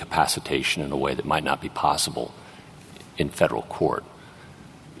immediate incapacitation in a way that might not be possible in federal court.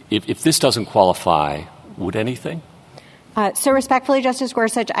 If this doesn't qualify, would anything? So respectfully, Justice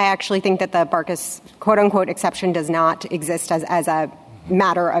Gorsuch, I actually think that the Barkas quote-unquote exception does not exist as a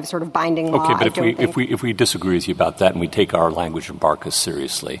matter of sort of binding law. Okay, but if we disagree with you about that and we take our language in Barkas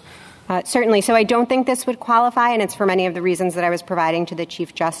seriously. Certainly. So I don't think this would qualify, and it's for many of the reasons that I was providing to the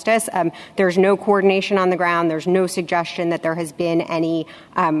Chief Justice. There's no coordination on the ground. There's no suggestion that there has been any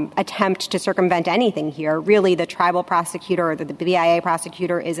attempt to circumvent anything here. Really, the tribal prosecutor or the BIA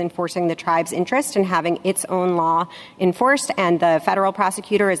prosecutor is enforcing the tribe's interest in having its own law enforced, and the federal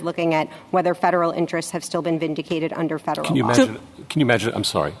prosecutor is looking at whether federal interests have still been vindicated under federal law. Can you imagine, I'm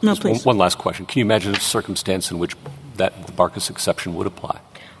sorry, no, please. One last question. Can you imagine a circumstance in which the Barkas exception would apply?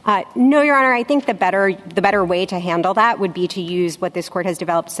 No, Your Honor. I think the better way to handle that would be to use what this court has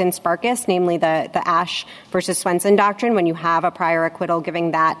developed since Barkas, namely the Ashe versus Swenson doctrine, when you have a prior acquittal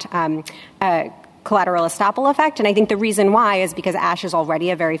giving that collateral estoppel effect. And I think the reason why is because Ashe is already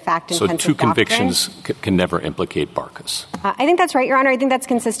a very fact-intensive doctrine. So two convictions can never implicate Barkas. I think that's right, Your Honor. I think that's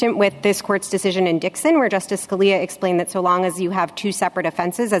consistent with this court's decision in Dixon, where Justice Scalia explained that so long as you have two separate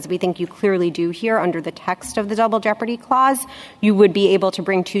offenses, as we think you clearly do here under the text of the Double Jeopardy Clause, you would be able to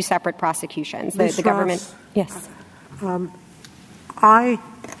bring two separate prosecutions. The government... Yes. I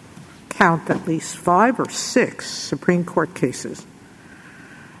count at least 5 or 6 Supreme Court cases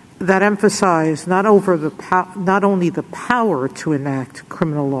that emphasize not only the power to enact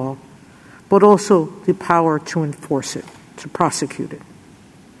criminal law, but also the power to enforce it, to prosecute it.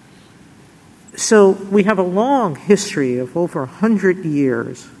 So we have a long history of over 100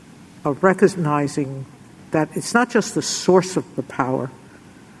 years of recognizing that it's not just the source of the power,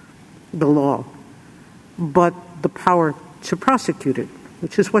 the law, but the power to prosecute it,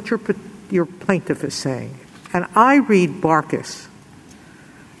 which is what your plaintiff is saying. And I read Barkas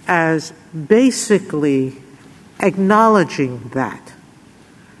as basically acknowledging that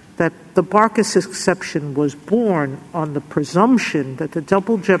the Barkas exception was born on the presumption that the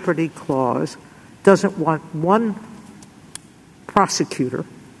Double Jeopardy Clause doesn't want one prosecutor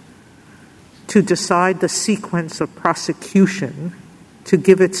to decide the sequence of prosecution to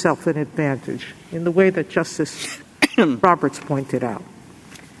give itself an advantage in the way that Justice Roberts pointed out.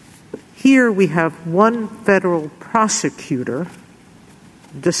 Here we have one federal prosecutor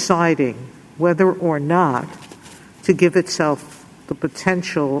deciding whether or not to give itself the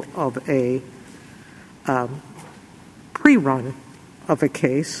potential of a pre-run of a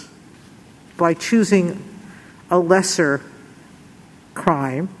case by choosing a lesser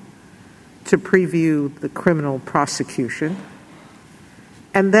crime to preview the criminal prosecution,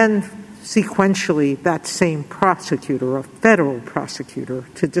 and then sequentially that same prosecutor, a federal prosecutor,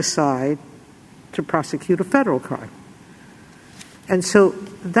 to decide to prosecute a federal crime. And so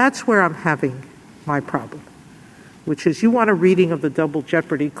that's where I'm having my problem, which is you want a reading of the Double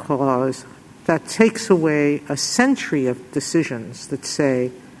Jeopardy Clause that takes away a century of decisions that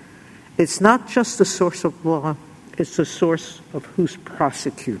say it's not just the source of law, it's the source of who's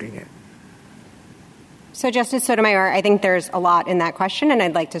prosecuting it. So, Justice Sotomayor, I think there's a lot in that question, and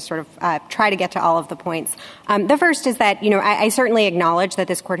I'd like to sort of try to get to all of the points. The first is that, I certainly acknowledge that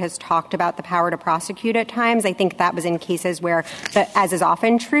this court has talked about the power to prosecute at times. I think that was in cases where, as is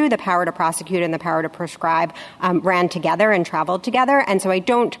often true, the power to prosecute and the power to prescribe ran together and traveled together. And so I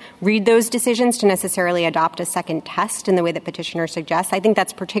don't read those decisions to necessarily adopt a second test in the way that petitioner suggests. I think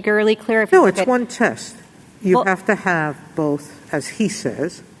that's particularly clear. No, it's one test. You have to have both, as he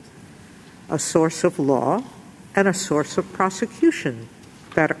says, a source of law and a source of prosecution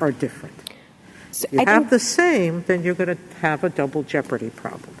that are different. So you have the same, then you're going to have a double jeopardy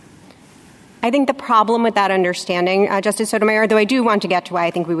problem. I think the problem with that understanding, Justice Sotomayor, though I do want to get to why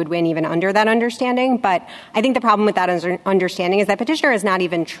I think we would win even under that understanding, but I think the problem with that understanding is that petitioner has not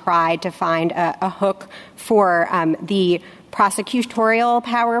even tried to find a hook for the prosecutorial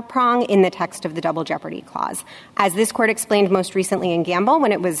power prong in the text of the double jeopardy clause. As this court explained most recently in Gamble,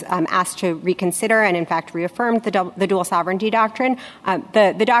 when it was asked to reconsider and in fact reaffirmed the dual sovereignty doctrine,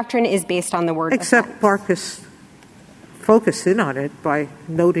 the doctrine is based on the word except offense. Marcus focused in on it by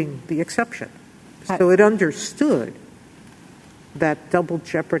noting the exception. So it understood that double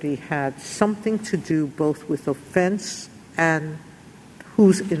jeopardy had something to do both with offense and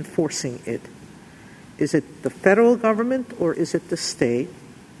who's enforcing it. Is it the federal government or is it the state?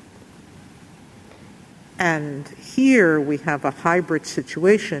 And here we have a hybrid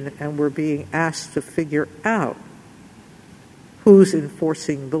situation, and we're being asked to figure out who's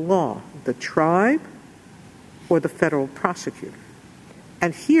enforcing the law, the tribe or the federal prosecutor.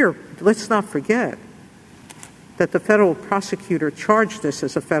 And here, let's not forget that the federal prosecutor charged this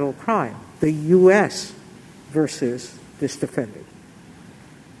as a federal crime, the U.S. versus this defendant.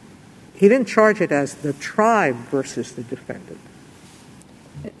 He didn't charge it as the tribe versus the defendant.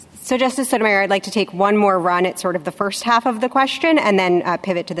 So, Justice Sotomayor, I'd like to take one more run at sort of the first half of the question and then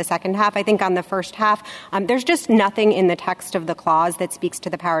pivot to the second half. I think on the first half, there's just nothing in the text of the clause that speaks to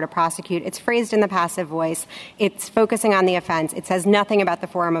the power to prosecute. It's phrased in the passive voice. It's focusing on the offense. It says nothing about the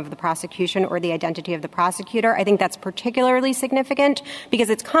forum of the prosecution or the identity of the prosecutor. I think that's particularly significant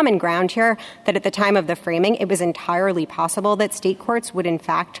because it's common ground here that at the time of the framing, it was entirely possible that state courts would, in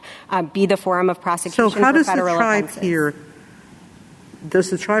fact, be the forum of prosecution for federal offenses. So how does the tribe here —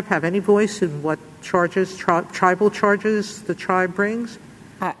 does the tribe have any voice in what charges, tribal charges the tribe brings?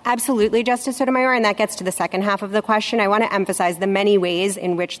 Absolutely, Justice Sotomayor, and that gets to the second half of the question. I want to emphasize the many ways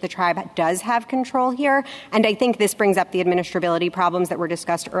in which the tribe does have control here, and I think this brings up the administrability problems that were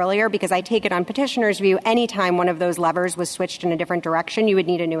discussed earlier, because I take it on petitioner's view, any time one of those levers was switched in a different direction, you would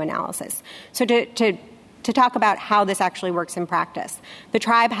need a new analysis. So to talk about how this actually works in practice. The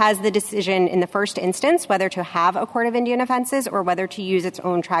tribe has the decision in the first instance whether to have a court of Indian offenses or whether to use its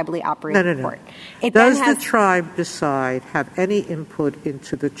own tribally operated court. Does the tribe decide, have any input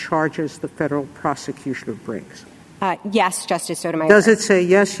into the charges the federal prosecutor brings? Yes, Justice Sotomayor. Does it say,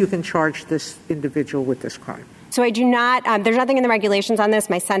 yes, you can charge this individual with this crime? So I do not there's nothing in the regulations on this.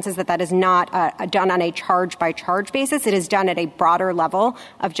 My sense is that is not done on a charge-by-charge basis. It is done at a broader level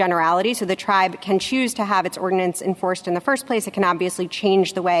of generality. So the tribe can choose to have its ordinance enforced in the first place. It can obviously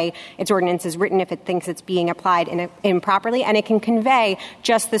change the way its ordinance is written if it thinks it's being applied improperly. And it can convey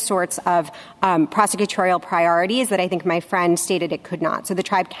just the sorts of prosecutorial priorities that I think my friend stated it could not. So the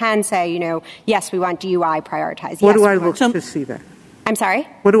tribe can say, yes, we want DUI prioritized. What do I look to see that? I'm sorry?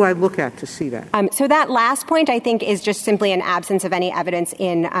 What do I look at to see that? So that last point, I think, is just simply an absence of any evidence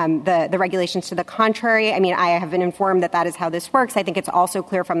in the regulations to the contrary. I mean, I have been informed that is how this works. I think it's also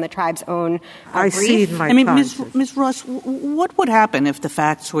clear from the tribe's own brief. Ms. Ross, what would happen if the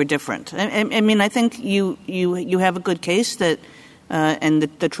facts were different? I mean, I think you have a good case that and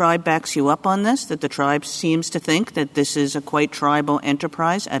the tribe backs you up on this, that the tribe seems to think that this is a quite tribal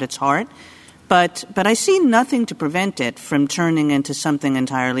enterprise at its heart. But I see nothing to prevent it from turning into something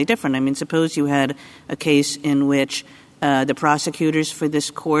entirely different. I mean, suppose you had a case in which the prosecutors for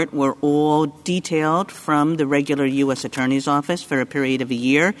this court were all detailed from the regular U.S. Attorney's Office for a period of a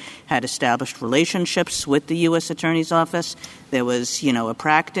year, had established relationships with the U.S. Attorney's Office. There was, a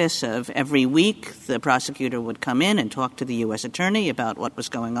practice of every week the prosecutor would come in and talk to the U.S. Attorney about what was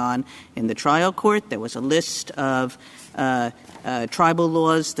going on in the trial court. There was a list of tribal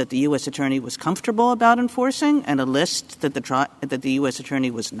laws that the U.S. Attorney was comfortable about enforcing and a list that the U.S.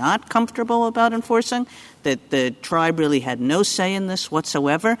 Attorney was not comfortable about enforcing, that the tribe really had no say in this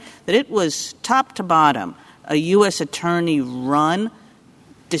whatsoever, that it was top to bottom a U.S. Attorney-run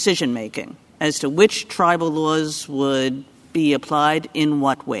decision-making as to which tribal laws would be applied in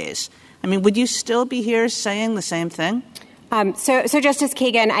what ways. I mean, would you still be here saying the same thing? So Justice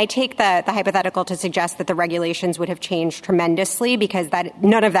Kagan, I take the hypothetical to suggest that the regulations would have changed tremendously because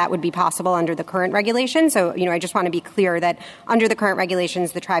none of that would be possible under the current regulations. So, I just want to be clear that under the current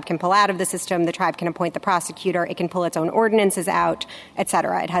regulations, the tribe can pull out of the system, the tribe can appoint the prosecutor, it can pull its own ordinances out, et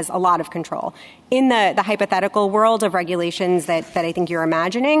cetera. It has a lot of control. In the hypothetical world of regulations that I think you're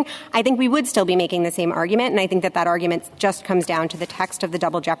imagining, I think we would still be making the same argument, and I think that argument just comes down to the text of the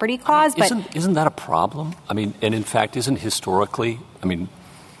Double Jeopardy Clause. Isn't that a problem? And in fact, historically,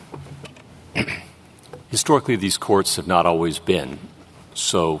 these courts have not always been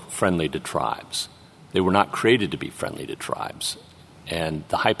so friendly to tribes. They were not created to be friendly to tribes. And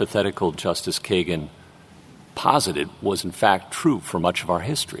the hypothetical Justice Kagan posited was, in fact, true for much of our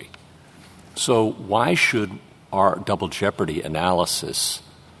history. So why should our double jeopardy analysis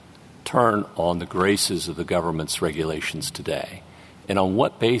turn on the graces of the government's regulations today? And on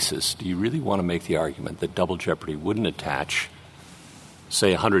what basis do you really want to make the argument that double jeopardy wouldn't attach,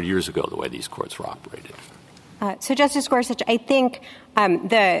 say, 100 years ago, the way these courts were operated? So, Justice Gorsuch, I think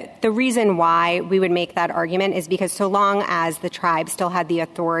the reason why we would make that argument is because so long as the tribe still had the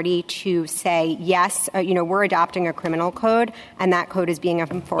authority to say, yes, we're adopting a criminal code, and that code is being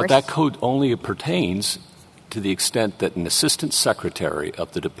enforced. But that code only pertains to the extent that an assistant secretary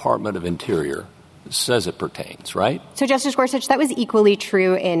of the Department of Interior says it pertains, right? So, Justice Gorsuch, that was equally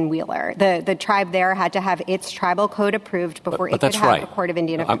true in Wheeler. The tribe there had to have its tribal code approved before it could have a Court of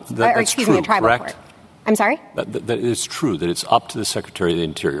Indian Affairs. A tribal court. I'm sorry? That it's true that it's up to the Secretary of the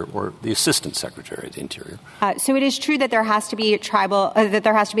Interior or the Assistant Secretary of the Interior. So it is true that there has to be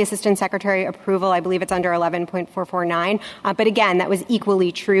Assistant Secretary approval. I believe it's under 11.449. But again, that was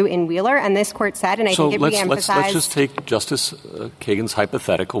equally true in Wheeler, and this court said, and I think it reemphasized. Let's just take Justice Kagan's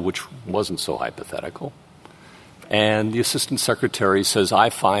hypothetical, which wasn't so hypothetical. And the Assistant Secretary says, I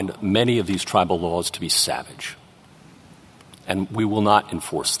find many of these tribal laws to be savage, and we will not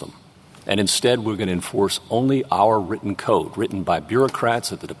enforce them. And instead, we're going to enforce only our written code, written by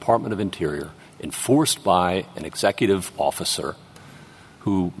bureaucrats at the Department of Interior, enforced by an executive officer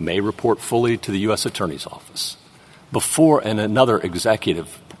who may report fully to the U.S. Attorney's Office, before another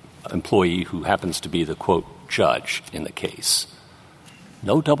executive employee who happens to be the, quote, judge in the case.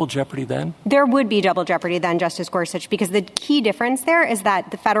 No double jeopardy then? There would be double jeopardy then, Justice Gorsuch, because the key difference there is that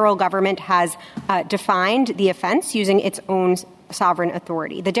the federal government has defined the offense using its own sovereign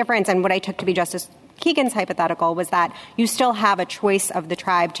authority. The difference, and what I took to be Justice Kagan's hypothetical, was that you still have a choice of the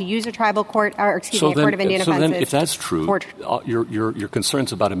tribe to use a tribal court, a Court of Indian Offenses. So then, if that's true, your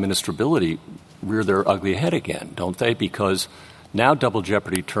concerns about administrability rear their ugly head again, don't they? Because now double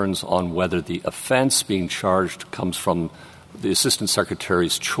jeopardy turns on whether the offense being charged comes from the Assistant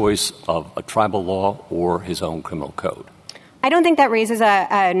Secretary's choice of a tribal law or his own criminal code. I don't think that raises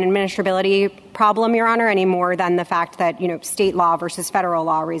an administrability problem, Your Honor, any more than the fact that, state law versus federal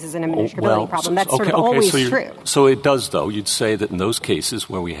law raises an administrability problem. That's always true. So it does, though. You'd say that in those cases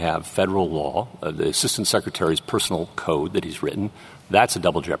where we have federal law, the Assistant Secretary's personal code that he's written, that's a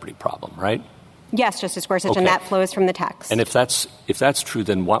double jeopardy problem, right? Yes, Justice Gorsuch, and that flows from the text. And if that's true,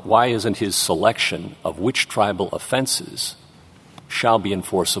 then why isn't his selection of which tribal offenses shall be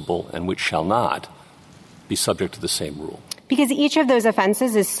enforceable and which shall not be subject to the same rule? Because each of those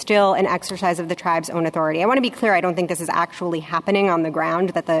offenses is still an exercise of the tribe's own authority. I want to be clear, I don't think this is actually happening on the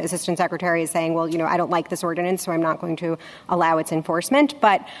ground, that the Assistant Secretary is saying, well, I don't like this ordinance, so I'm not going to allow its enforcement.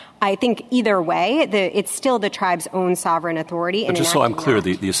 But I think either way, it's still the tribe's own sovereign authority. But just so I'm clear,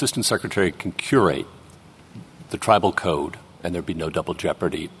 the Assistant Secretary can curate the tribal code and there'd be no double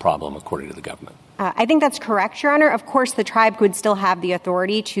jeopardy problem according to the government. I think that's correct, Your Honor. Of course, the tribe would still have the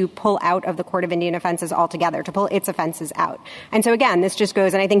authority to pull out of the Court of Indian Offenses altogether, to pull its offenses out. And so, again, this just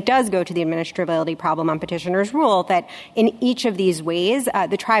goes, and I think does go to the administrability problem on petitioner's rule, that in each of these ways,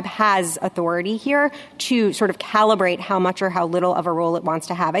 the tribe has authority here to sort of calibrate how much or how little of a role it wants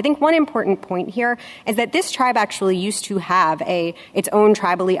to have. I think one important point here is that this tribe actually used to have its own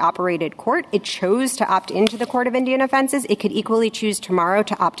tribally operated court. It chose to opt into the Court of Indian Offenses. It could equally choose tomorrow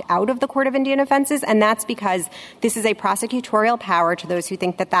to opt out of the Court of Indian Offenses. And that's because this is a prosecutorial power, to those who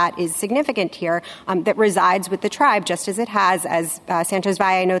think that is significant here, that resides with the tribe, just as it has, as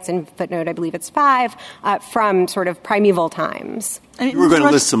Sanchez-Valle notes in footnote, I believe it's 5, from sort of primeval times. You were going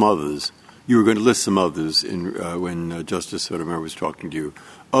to list some others. When Justice Sotomayor was talking to you.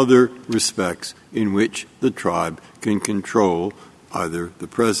 Other respects in which the tribe can control either the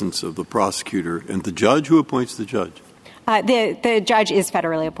presence of the prosecutor and the judge who appoints the judge. The judge is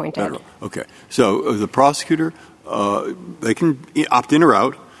federally appointed. Federal. Okay. So the prosecutor, they can opt in or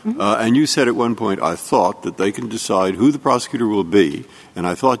out. And you said at one point, I thought that they can decide who the prosecutor will be, and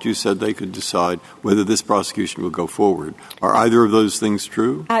I thought you said they could decide whether this prosecution will go forward. Are either of those things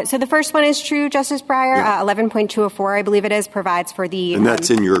true? So the first one is true, Justice Breyer. Yeah. 11.204, I believe it is, provides for the... And that's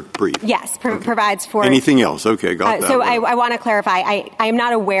in your brief? Yes, provides for... Anything else? Okay, got that. So I want to clarify. I am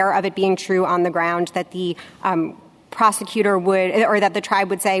not aware of it being true on the ground that the prosecutor would, or that the tribe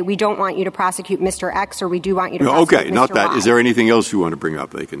would say, we don't want you to prosecute Mr. X, or we do want you to prosecute Mr. Okay, not that. Y. Is there anything else you want to bring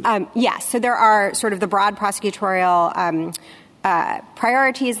up they can do? Yes. So there are sort of the broad prosecutorial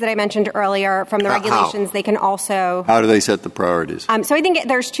priorities that I mentioned earlier from the regulations. How? They can also... How do they set the priorities? So I think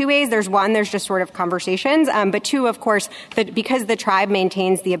there's two ways. There's one, there's just sort of conversations. But two, of course, that because the tribe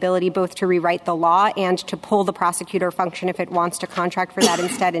maintains the ability both to rewrite the law and to pull the prosecutor function if it wants to contract for that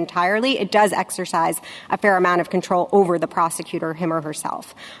instead entirely, it does exercise a fair amount of control over the prosecutor, him or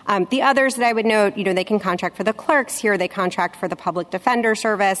herself. The others that I would note, they can contract for the clerks here. They contract for the public defender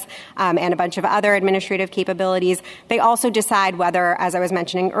service and a bunch of other administrative capabilities. They also decide whether, as I was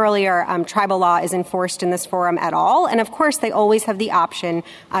mentioning earlier, tribal law is enforced in this forum at all. And, of course, they always have the option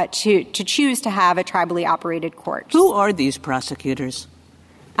to choose to have a tribally operated court. Who are these prosecutors?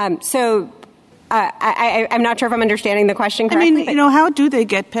 I'm not sure if I'm understanding the question correctly. I mean, how do they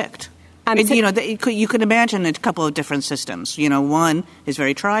get picked? You could imagine a couple of different systems. One is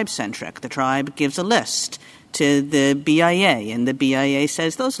very tribe-centric. The tribe gives a list to the BIA, and the BIA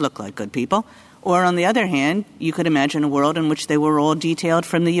says, those look like good people. Or, on the other hand, you could imagine a world in which they were all detailed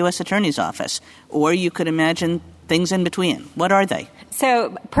from the U.S. Attorney's Office. Or you could imagine things in between. What are they? So,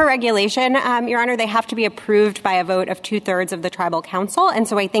 per regulation, Your Honor, they have to be approved by a vote of 2/3 of the tribal council. And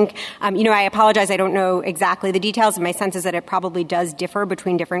so I think, I apologize, I don't know exactly the details. My sense is that it probably does differ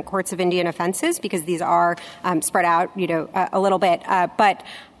between different courts of Indian offenses because these are spread out, a little bit. But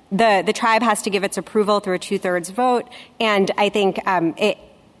the tribe has to give its approval through a 2/3 vote. And I think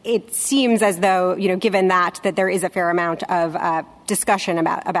it seems as though, given that there is a fair amount of discussion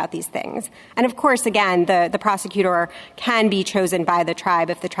about these things. And, of course, again, the prosecutor can be chosen by the tribe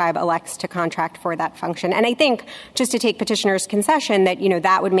if the tribe elects to contract for that function. And I think, just to take petitioner's concession, that,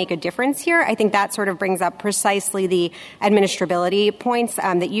 that would make a difference here. I think that sort of brings up precisely the administrability points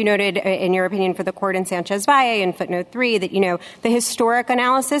that you noted in your opinion for the court in Sanchez Valle in footnote 3, that, the historic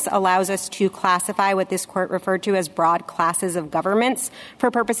analysis allows us to classify what this court referred to as broad classes of governments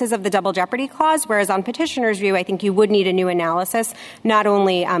for purposes of the Double Jeopardy Clause, whereas on petitioner's view, I think you would need a new analysis, not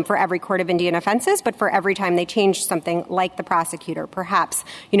only for every court of Indian offenses, but for every time they change something like the prosecutor, perhaps,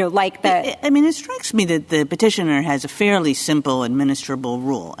 like the... It strikes me that the petitioner has a fairly simple administrable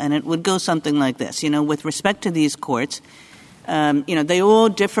rule, and it would go something like this. With respect to these courts, they all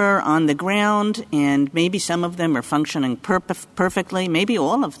differ on the ground, and maybe some of them are functioning perfectly. Maybe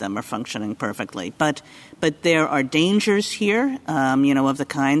all of them are functioning perfectly. But there are dangers here, of the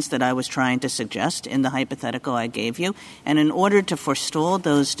kinds that I was trying to suggest in the hypothetical I gave you. And in order to forestall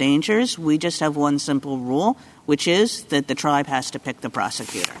those dangers, we just have one simple rule, which is that the tribe has to pick the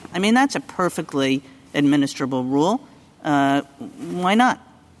prosecutor. That's a perfectly administrable rule. Why not?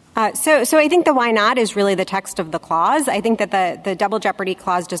 So I think the why not is really the text of the clause. I think that the Double Jeopardy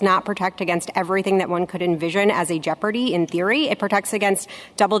Clause does not protect against everything that one could envision as a jeopardy in theory. It protects against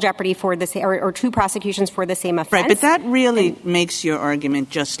double jeopardy for the same, or two prosecutions for the same offense. Right, but that really makes your argument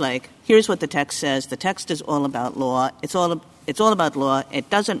just like, here's what the text says. The text is all about law. It's all about law. It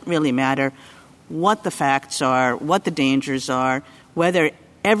doesn't really matter what the facts are, what the dangers are, whether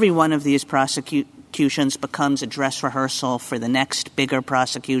every one of these prosecutions becomes a dress rehearsal for the next bigger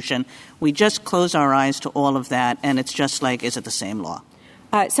prosecution. We just close our eyes to all of that, and it's just like, is it the same law?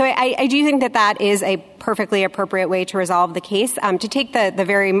 So I do think that is a perfectly appropriate way to resolve the case. To take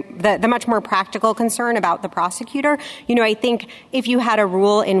the much more practical concern about the prosecutor, I think if you had a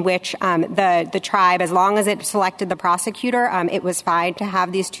rule in which the tribe, as long as it selected the prosecutor, it was fine to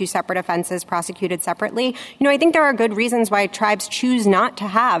have these two separate offenses prosecuted separately. I think there are good reasons why tribes choose not to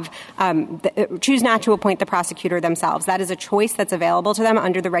appoint the prosecutor themselves. That is a choice that's available to them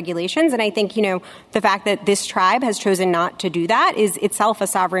under the regulations. And I think, the fact that this tribe has chosen not to do that is itself a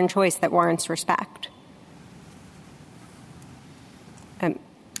sovereign choice that warrants respect.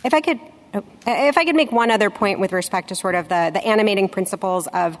 If I could make one other point with respect to sort of the animating principles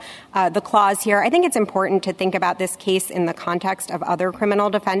of the clause here, I think it's important to think about this case in the context of other criminal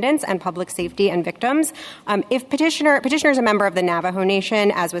defendants and public safety and victims. If petitioner is a member of the Navajo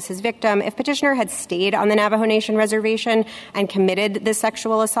Nation, as was his victim, if petitioner had stayed on the Navajo Nation reservation and committed this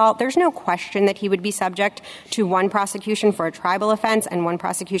sexual assault, there's no question that he would be subject to one prosecution for a tribal offense and one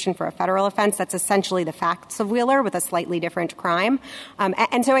prosecution for a federal offense. That's essentially the facts of Wheeler with a slightly different crime.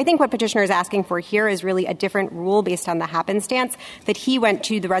 And so I think what petitioner petitioner is asking for here is really a different rule based on the happenstance that he went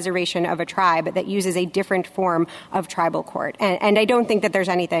to the reservation of a tribe that uses a different form of tribal court. And I don't think that there's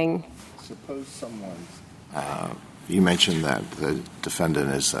anything. Suppose someone, you mentioned that the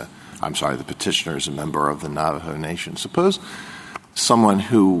defendant is the petitioner is a member of the Navajo Nation. Suppose someone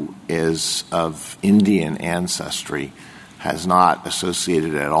who is of Indian ancestry has not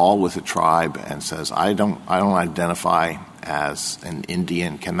associated at all with a tribe and says, I don't identify as an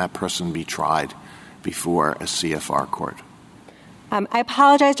Indian. Can that person be tried before a CFR court? I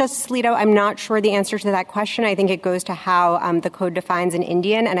apologize, Justice Alito. I'm not sure the answer to that question. I think it goes to how the code defines an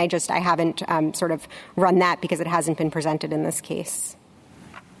Indian, and I haven't sort of run that because it hasn't been presented in this case.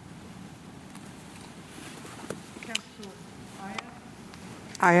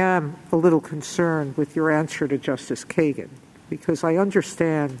 I am a little concerned with your answer to Justice Kagan, because I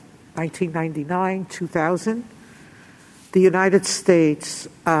understand 1999, 2000, the United States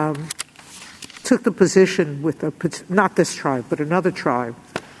took the position with not this tribe, but another tribe,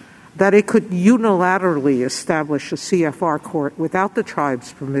 that it could unilaterally establish a CFR court without the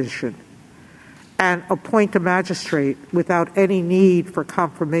tribe's permission and appoint a magistrate without any need for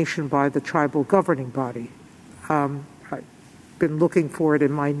confirmation by the tribal governing body. I've been looking for it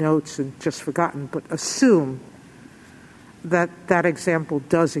in my notes and just forgotten, but assume that that example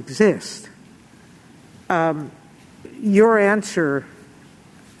does exist. Your answer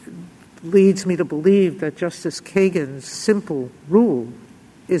leads me to believe that Justice Kagan's simple rule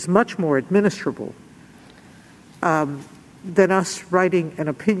is much more administrable than us writing an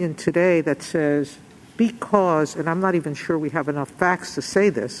opinion today that says, because, and I'm not even sure we have enough facts to say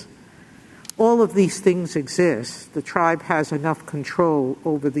this, all of these things exist, the tribe has enough control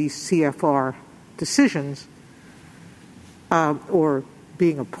over these CFR decisions or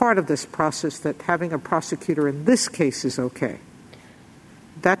being a part of this process that having a prosecutor in this case is okay.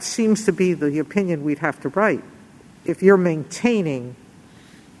 That seems to be the opinion we'd have to write. If you're maintaining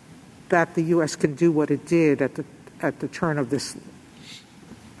that the U.S. can do what it did at the turn of this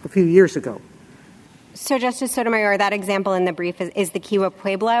a few years ago. So, Justice Sotomayor, that example in the brief is the Kiowa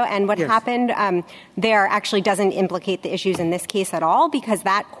Pueblo, and what happened there actually doesn't implicate the issues in this case at all, because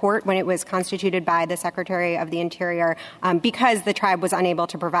that court, when it was constituted by the Secretary of the Interior, because the tribe was unable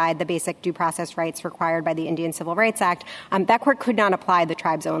to provide the basic due process rights required by the Indian Civil Rights Act, that court could not apply the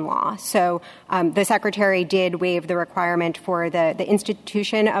tribe's own law. So the Secretary did waive the requirement for the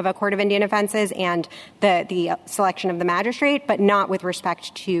institution of a court of Indian offenses and the selection of the magistrate, but not with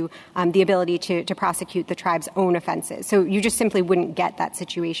respect to the ability to prosecute the tribe's own offenses. So you just simply wouldn't get that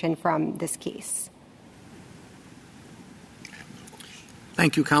situation from this case.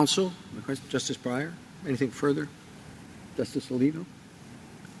 Thank you, counsel. Justice Breyer, anything further? Justice Alito?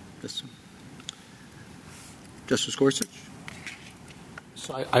 Justice Gorsuch?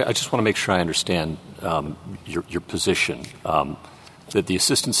 So I just want to make sure I understand your position, that the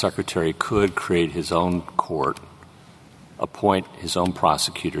Assistant Secretary could create his own court, appoint his own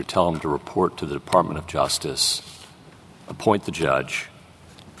prosecutor, tell him to report to the Department of Justice, appoint the judge,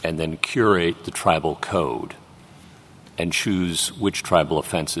 and then curate the tribal code and choose which tribal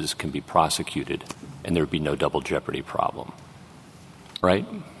offenses can be prosecuted, and there would be no double jeopardy problem. Right?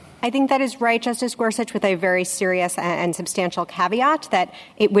 I think that is right, Justice Gorsuch, with a very serious and substantial caveat that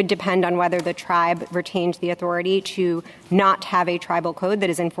it would depend on whether the tribe retained the authority to not have a tribal code that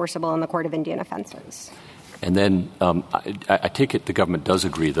is enforceable in the Court of Indian Offenses. And then I take it the government does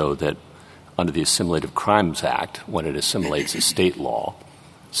agree, though, that under the Assimilative Crimes Act, when it assimilates a state law,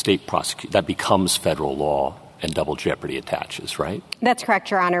 that becomes federal law and double jeopardy attaches, right? That's correct,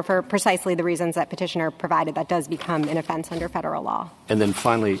 Your Honor, for precisely the reasons that petitioner provided. That does become an offense under federal law. And then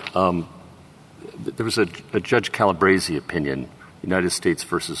finally, there was a Judge Calabresi opinion, United States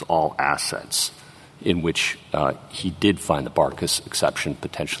versus all assets, in which he did find the Barkas exception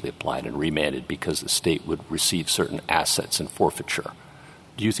potentially applied and remanded because the state would receive certain assets in forfeiture.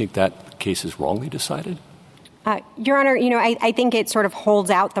 Do you think that case is wrongly decided? Your Honor, I think it sort of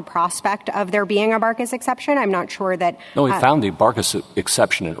holds out the prospect of there being a Barkas exception. I'm not sure that... No, he found the Barkas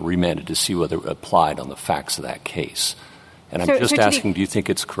exception and remanded to see whether it applied on the facts of that case. And I'm just asking, do you think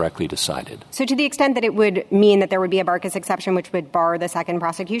it's correctly decided? So to the extent that it would mean that there would be a Barkas exception which would bar the second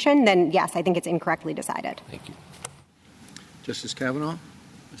prosecution, then yes, I think it's incorrectly decided. Thank you. Justice Kavanaugh?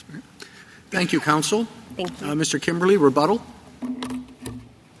 Thank you, counsel. Thank you. Mr. Kimberly, rebuttal.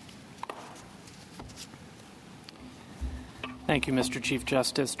 Thank you, Mr. Chief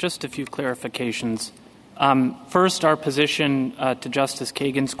Justice. Just a few clarifications. First, our position to Justice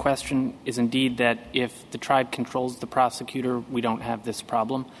Kagan's question is indeed that if the tribe controls the prosecutor, we don't have this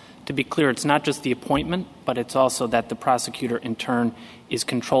problem. To be clear, it's not just the appointment, but it's also that the prosecutor in turn is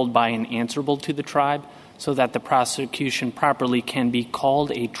controlled by and answerable to the tribe, so that the prosecution properly can be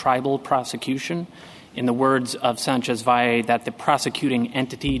called a tribal prosecution. In the words of Sanchez Valle, that the prosecuting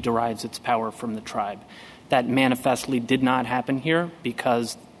entity derives its power from the tribe. That manifestly did not happen here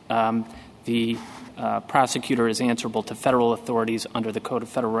because the prosecutor is answerable to federal authorities under the Code of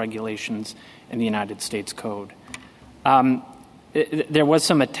Federal Regulations and the United States Code. There was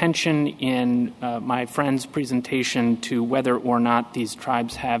some attention in my friend's presentation to whether or not these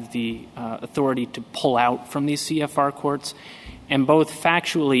tribes have the authority to pull out from these CFR courts, and both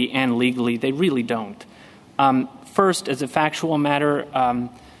factually and legally, they really don't. First, as a factual matter,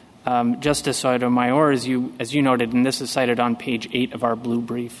 Justice Sotomayor, as you noted, and this is cited on page 8 of our blue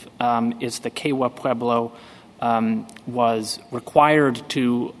brief, is the Kewah Pueblo was required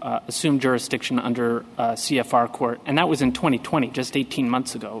to assume jurisdiction under CFR court, and that was in 2020, just 18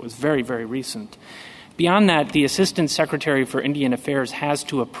 months ago. It was very, very recent. Beyond that, the Assistant Secretary for Indian Affairs has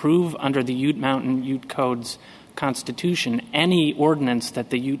to approve under the Ute Mountain Ute Code's Constitution any ordinance that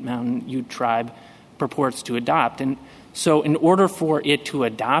the Ute Mountain Ute tribe purports to adopt. And so in order for it to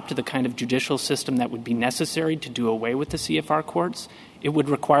adopt the kind of judicial system that would be necessary to do away with the CFR courts, it would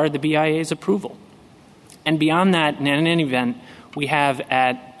require the BIA's approval. And beyond that, in any event, we have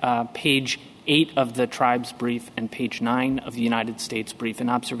at page 8 of the tribe's brief and page 9 of the United States brief an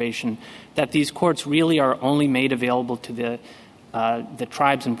observation that these courts really are only made available to the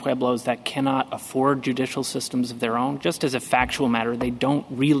tribes and pueblos that cannot afford judicial systems of their own. Just as a factual matter, they don't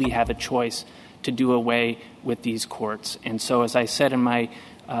really have a choice to do away with these courts. And so, as I said in my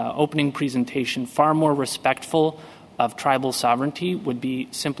opening presentation, far more respectful of tribal sovereignty would be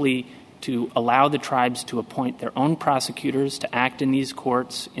simply to allow the tribes to appoint their own prosecutors to act in these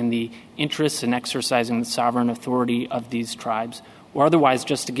courts in the interests and exercising the sovereign authority of these tribes, or otherwise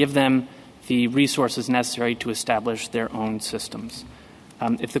just to give them the resources necessary to establish their own systems.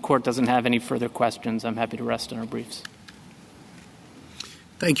 If the Court doesn't have any further questions, I'm happy to rest on our briefs.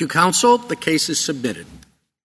 Thank you, counsel. The case is submitted.